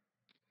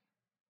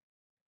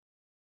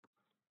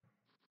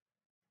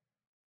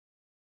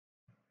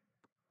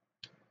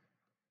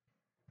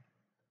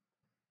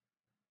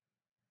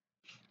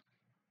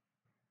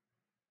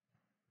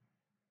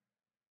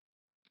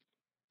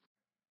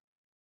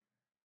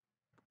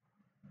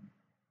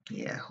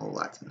 Yeah, whole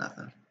lots of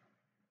nothing.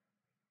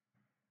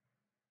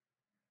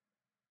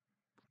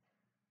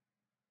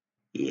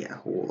 Yeah,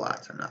 whole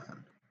lots of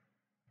nothing.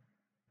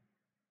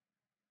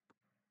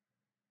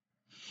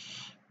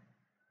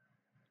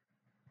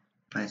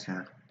 Nice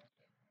hand.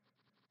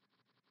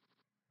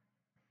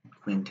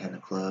 Queen 10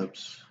 of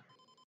clubs.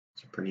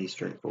 It's pretty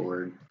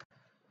straightforward.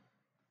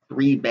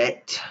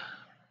 3-bet.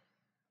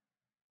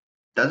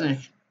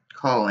 Doesn't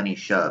call any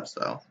shoves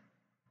though.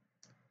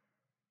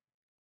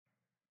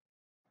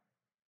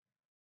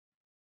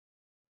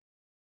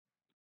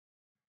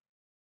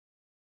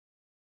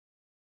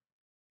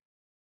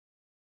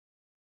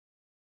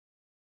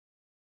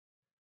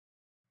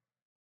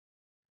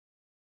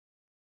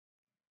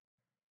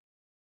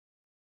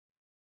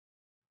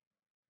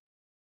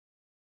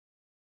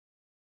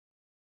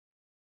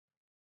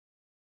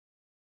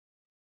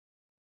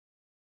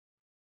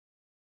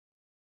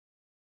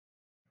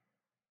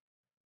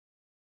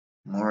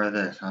 More of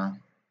this, huh?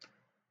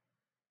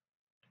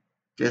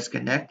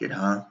 Disconnected,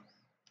 huh?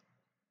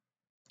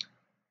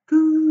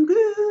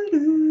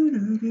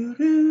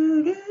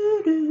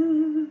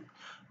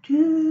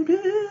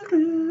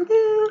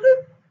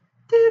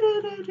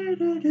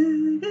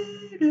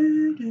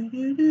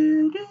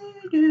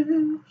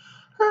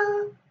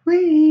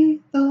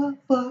 Hurry the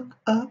fuck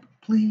up,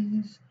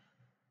 please.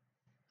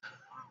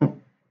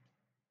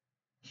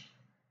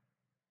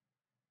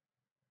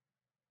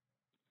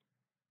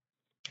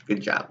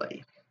 Good job,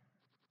 buddy.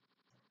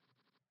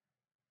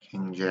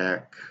 King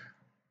Jack.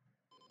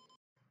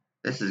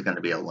 This is going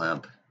to be a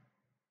limp.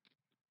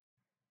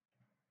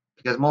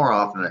 Because more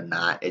often than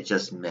not, it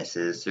just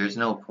misses. There's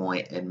no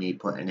point in me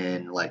putting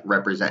in, like,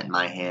 representing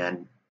my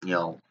hand, you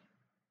know,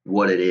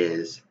 what it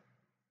is.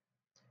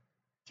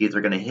 It's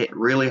either going to hit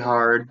really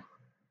hard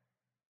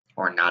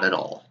or not at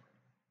all.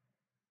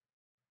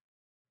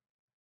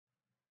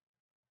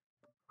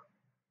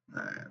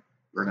 Alright,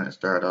 we're going to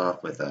start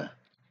off with a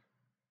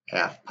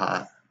half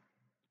pot.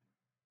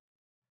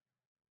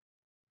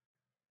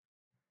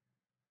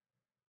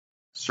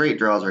 Straight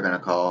draws are going to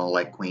call,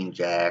 like Queen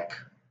Jack.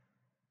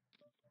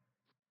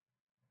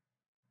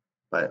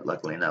 But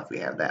luckily enough, we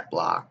have that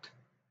blocked.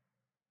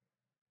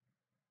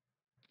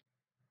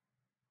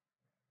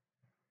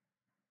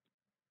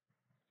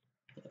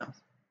 Yeah.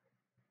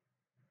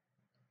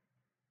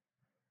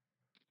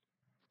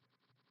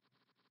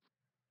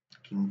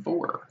 King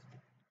 4.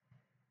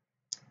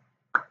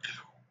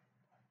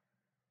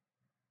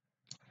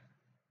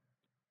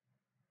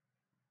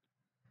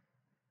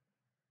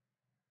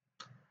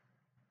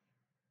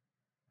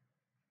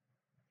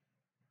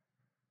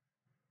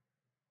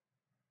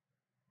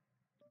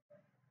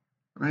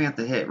 We're going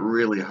to have to hit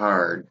really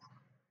hard.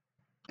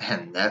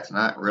 And that's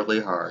not really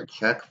hard.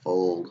 Check,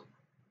 fold.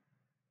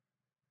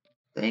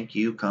 Thank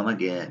you, come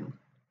again.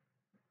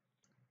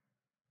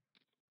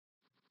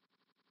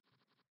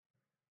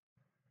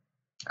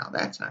 Now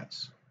that's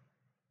nice.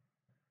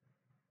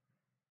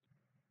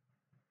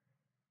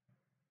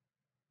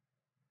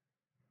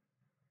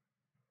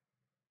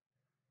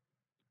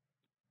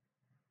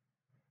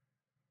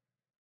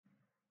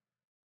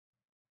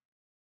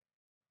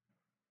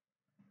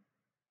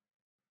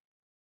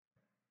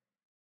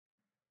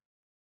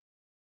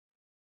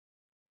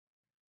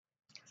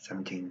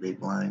 $17 big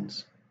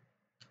blinds.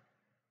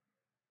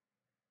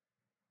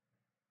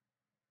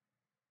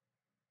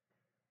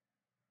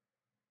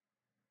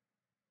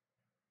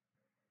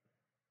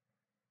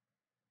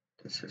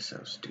 This is so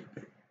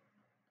stupid.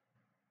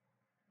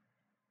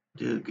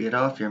 Dude, get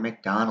off your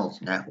McDonald's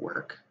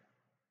network.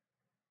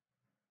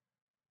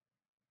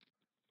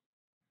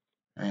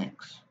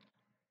 Thanks.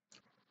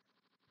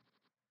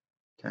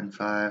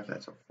 10-5,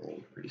 that's a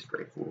fold. Pretty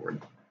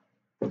straightforward.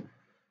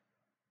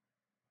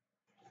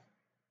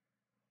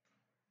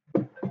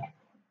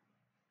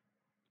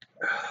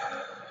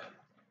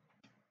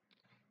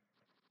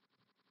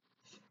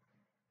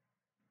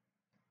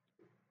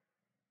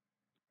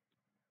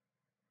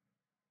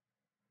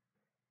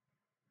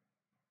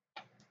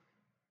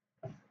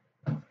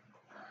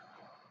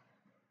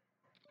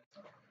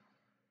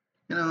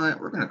 You know what?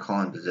 We're going to call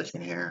in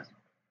position here.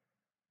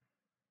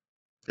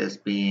 This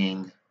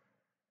being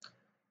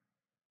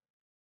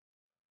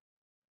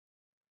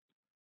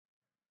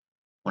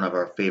one of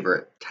our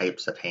favorite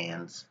types of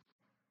hands.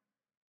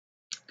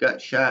 Gut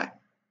shot.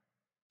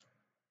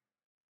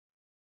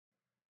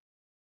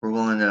 We're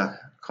willing to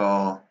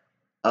call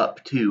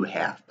up to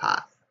half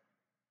pot.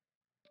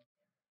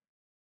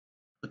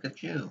 Look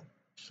at you.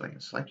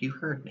 It's like you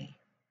heard me.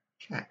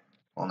 Check.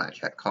 Well, not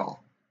check,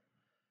 call.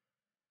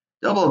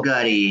 Double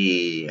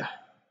gutty.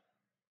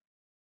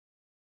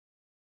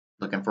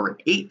 Looking for an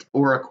 8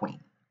 or a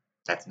queen.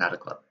 That's not a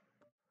club.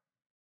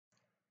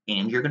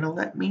 And you're going to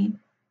let me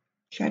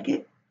check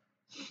it?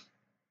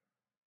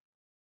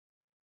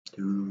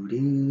 Do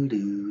do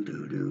do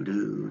do do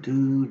do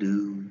do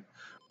do.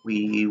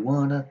 We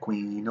want a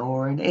queen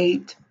or an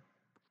 8.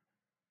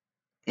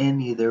 And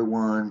neither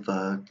one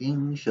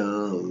fucking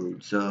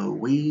showed, so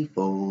we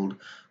fold.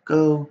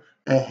 Go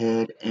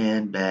ahead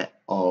and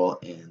bet all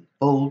in.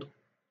 Fold.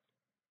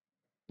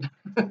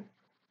 I'm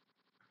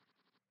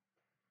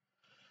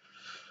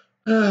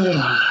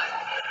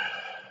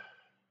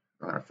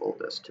gonna fold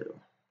this too.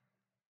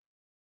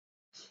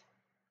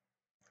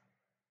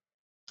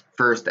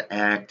 First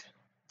act,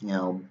 you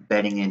know,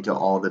 betting into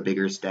all the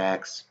bigger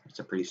stacks. It's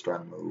a pretty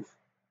strong move.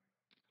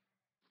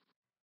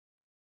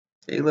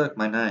 Hey, look,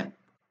 my 9.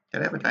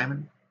 Did I have a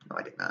diamond? No,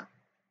 I did not.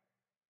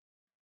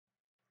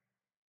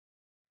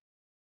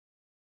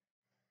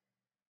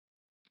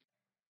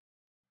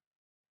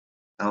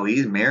 Oh,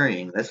 he's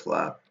marrying this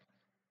flop.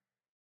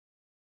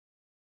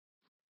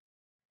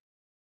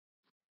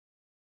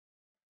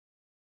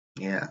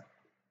 Yeah,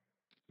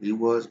 he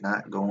was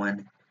not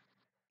going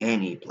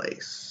any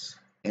place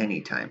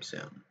anytime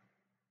soon.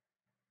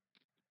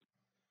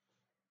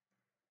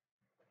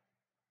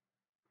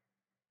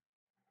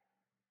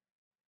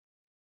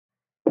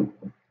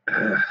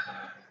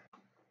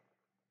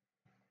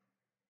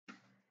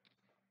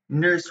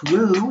 Nurse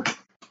Woo.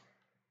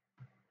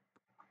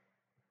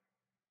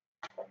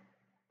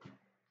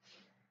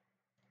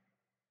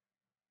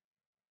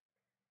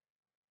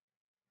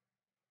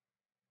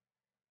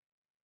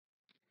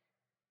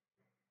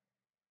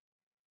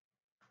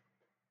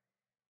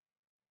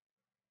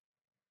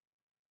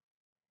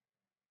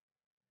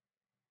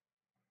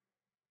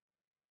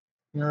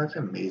 You know, it's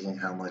amazing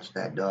how much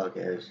that dog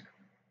has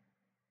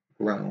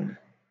grown.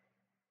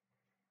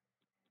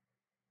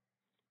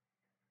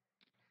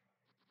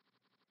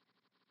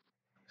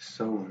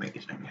 So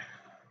amazing.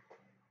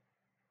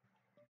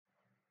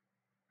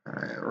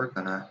 Alright, we're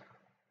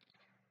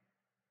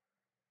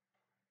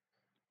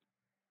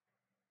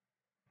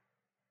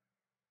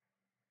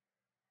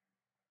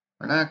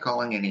not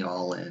calling any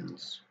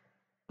all-ins,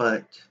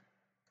 but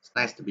it's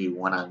nice to be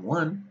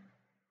one-on-one.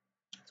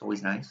 It's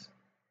always nice.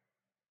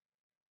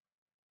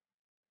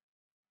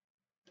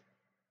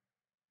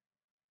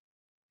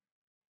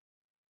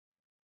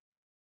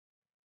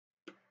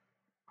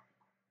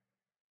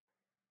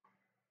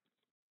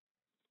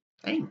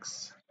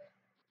 Thanks.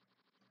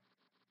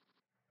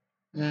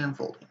 And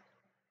folding.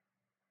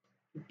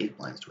 Big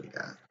blinds do we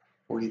got?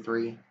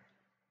 43.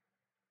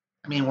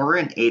 I mean, we're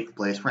in 8th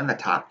place. We're in the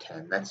top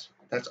 10. That's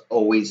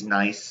always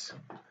nice.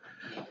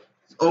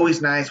 It's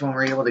always nice when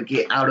we're able to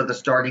get out of the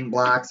starting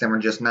blocks and we're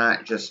just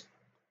not just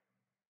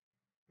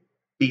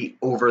beat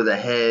over the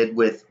head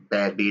with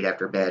bad beat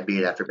after bad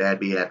beat after bad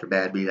beat after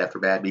bad beat after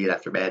bad beat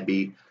after bad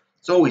beat.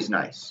 It's always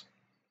nice.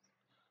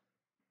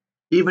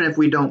 Even if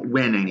we don't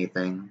win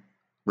anything,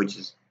 which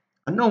is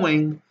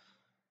annoying,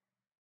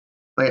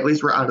 but at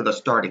least we're out of the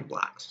starting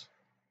blocks.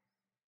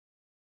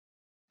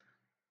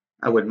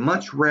 I would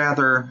much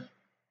rather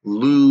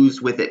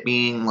lose with it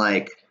being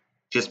like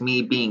just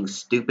me being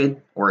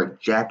stupid or a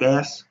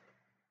jackass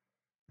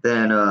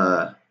than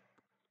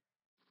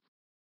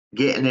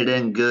getting it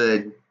in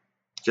good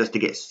just to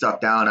get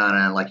sucked out on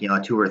a, like, you know,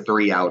 a 2 or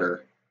 3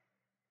 outer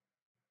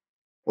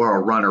or a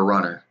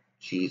runner.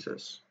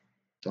 Jesus.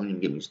 Don't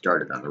even get me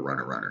started on the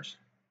runners.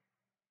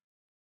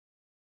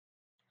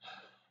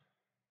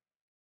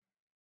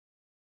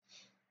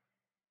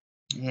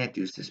 Yeah,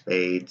 deuce of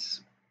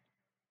spades.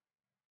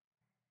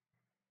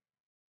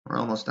 We're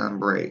almost on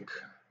break.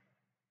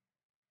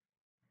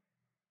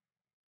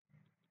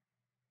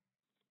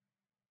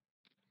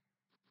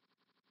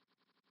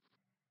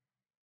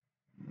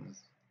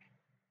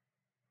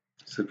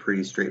 It's a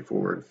pretty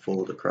straightforward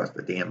fold across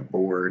the damn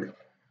board.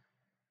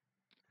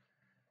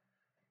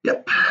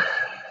 Yep,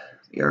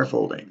 we are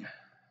folding.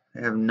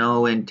 I have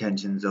no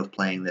intentions of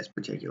playing this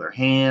particular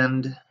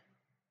hand.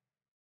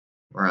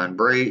 We're on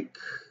break.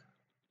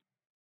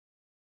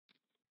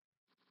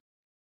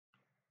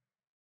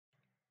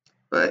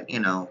 But, you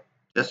know,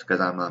 just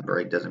because I'm on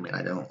break doesn't mean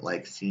I don't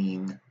like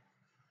seeing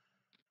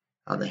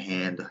how the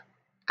hand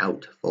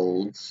out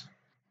folds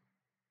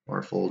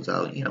or folds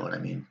out, you know what I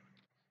mean.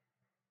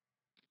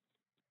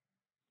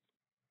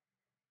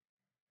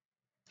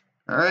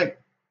 All right.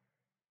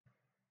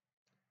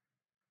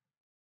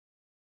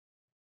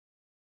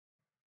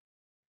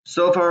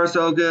 So far,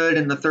 so good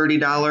in the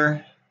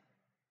 $30.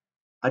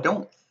 I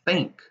don't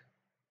think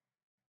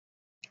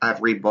I've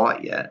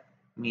rebought yet.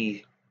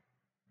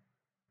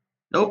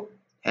 Nope,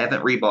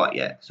 haven't rebought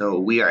yet. So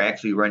we are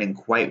actually running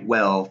quite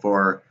well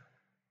for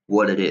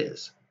what it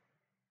is.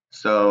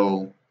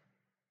 So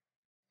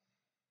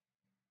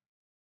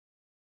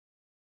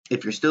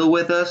if you're still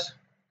with us,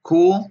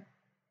 cool.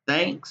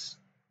 Thanks.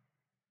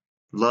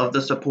 Love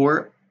the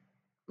support.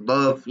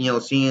 Love, you know,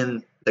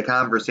 seeing the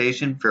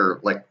conversation for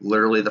like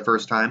literally the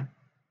first time.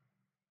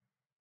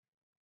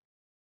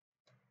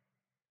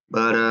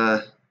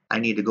 But I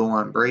need to go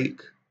on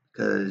break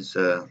because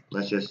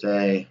let's just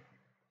say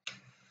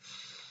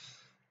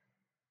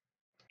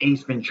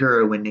Ace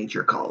Ventura when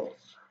nature calls.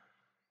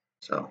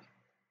 So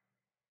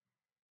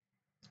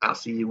I'll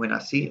see you when I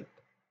see you.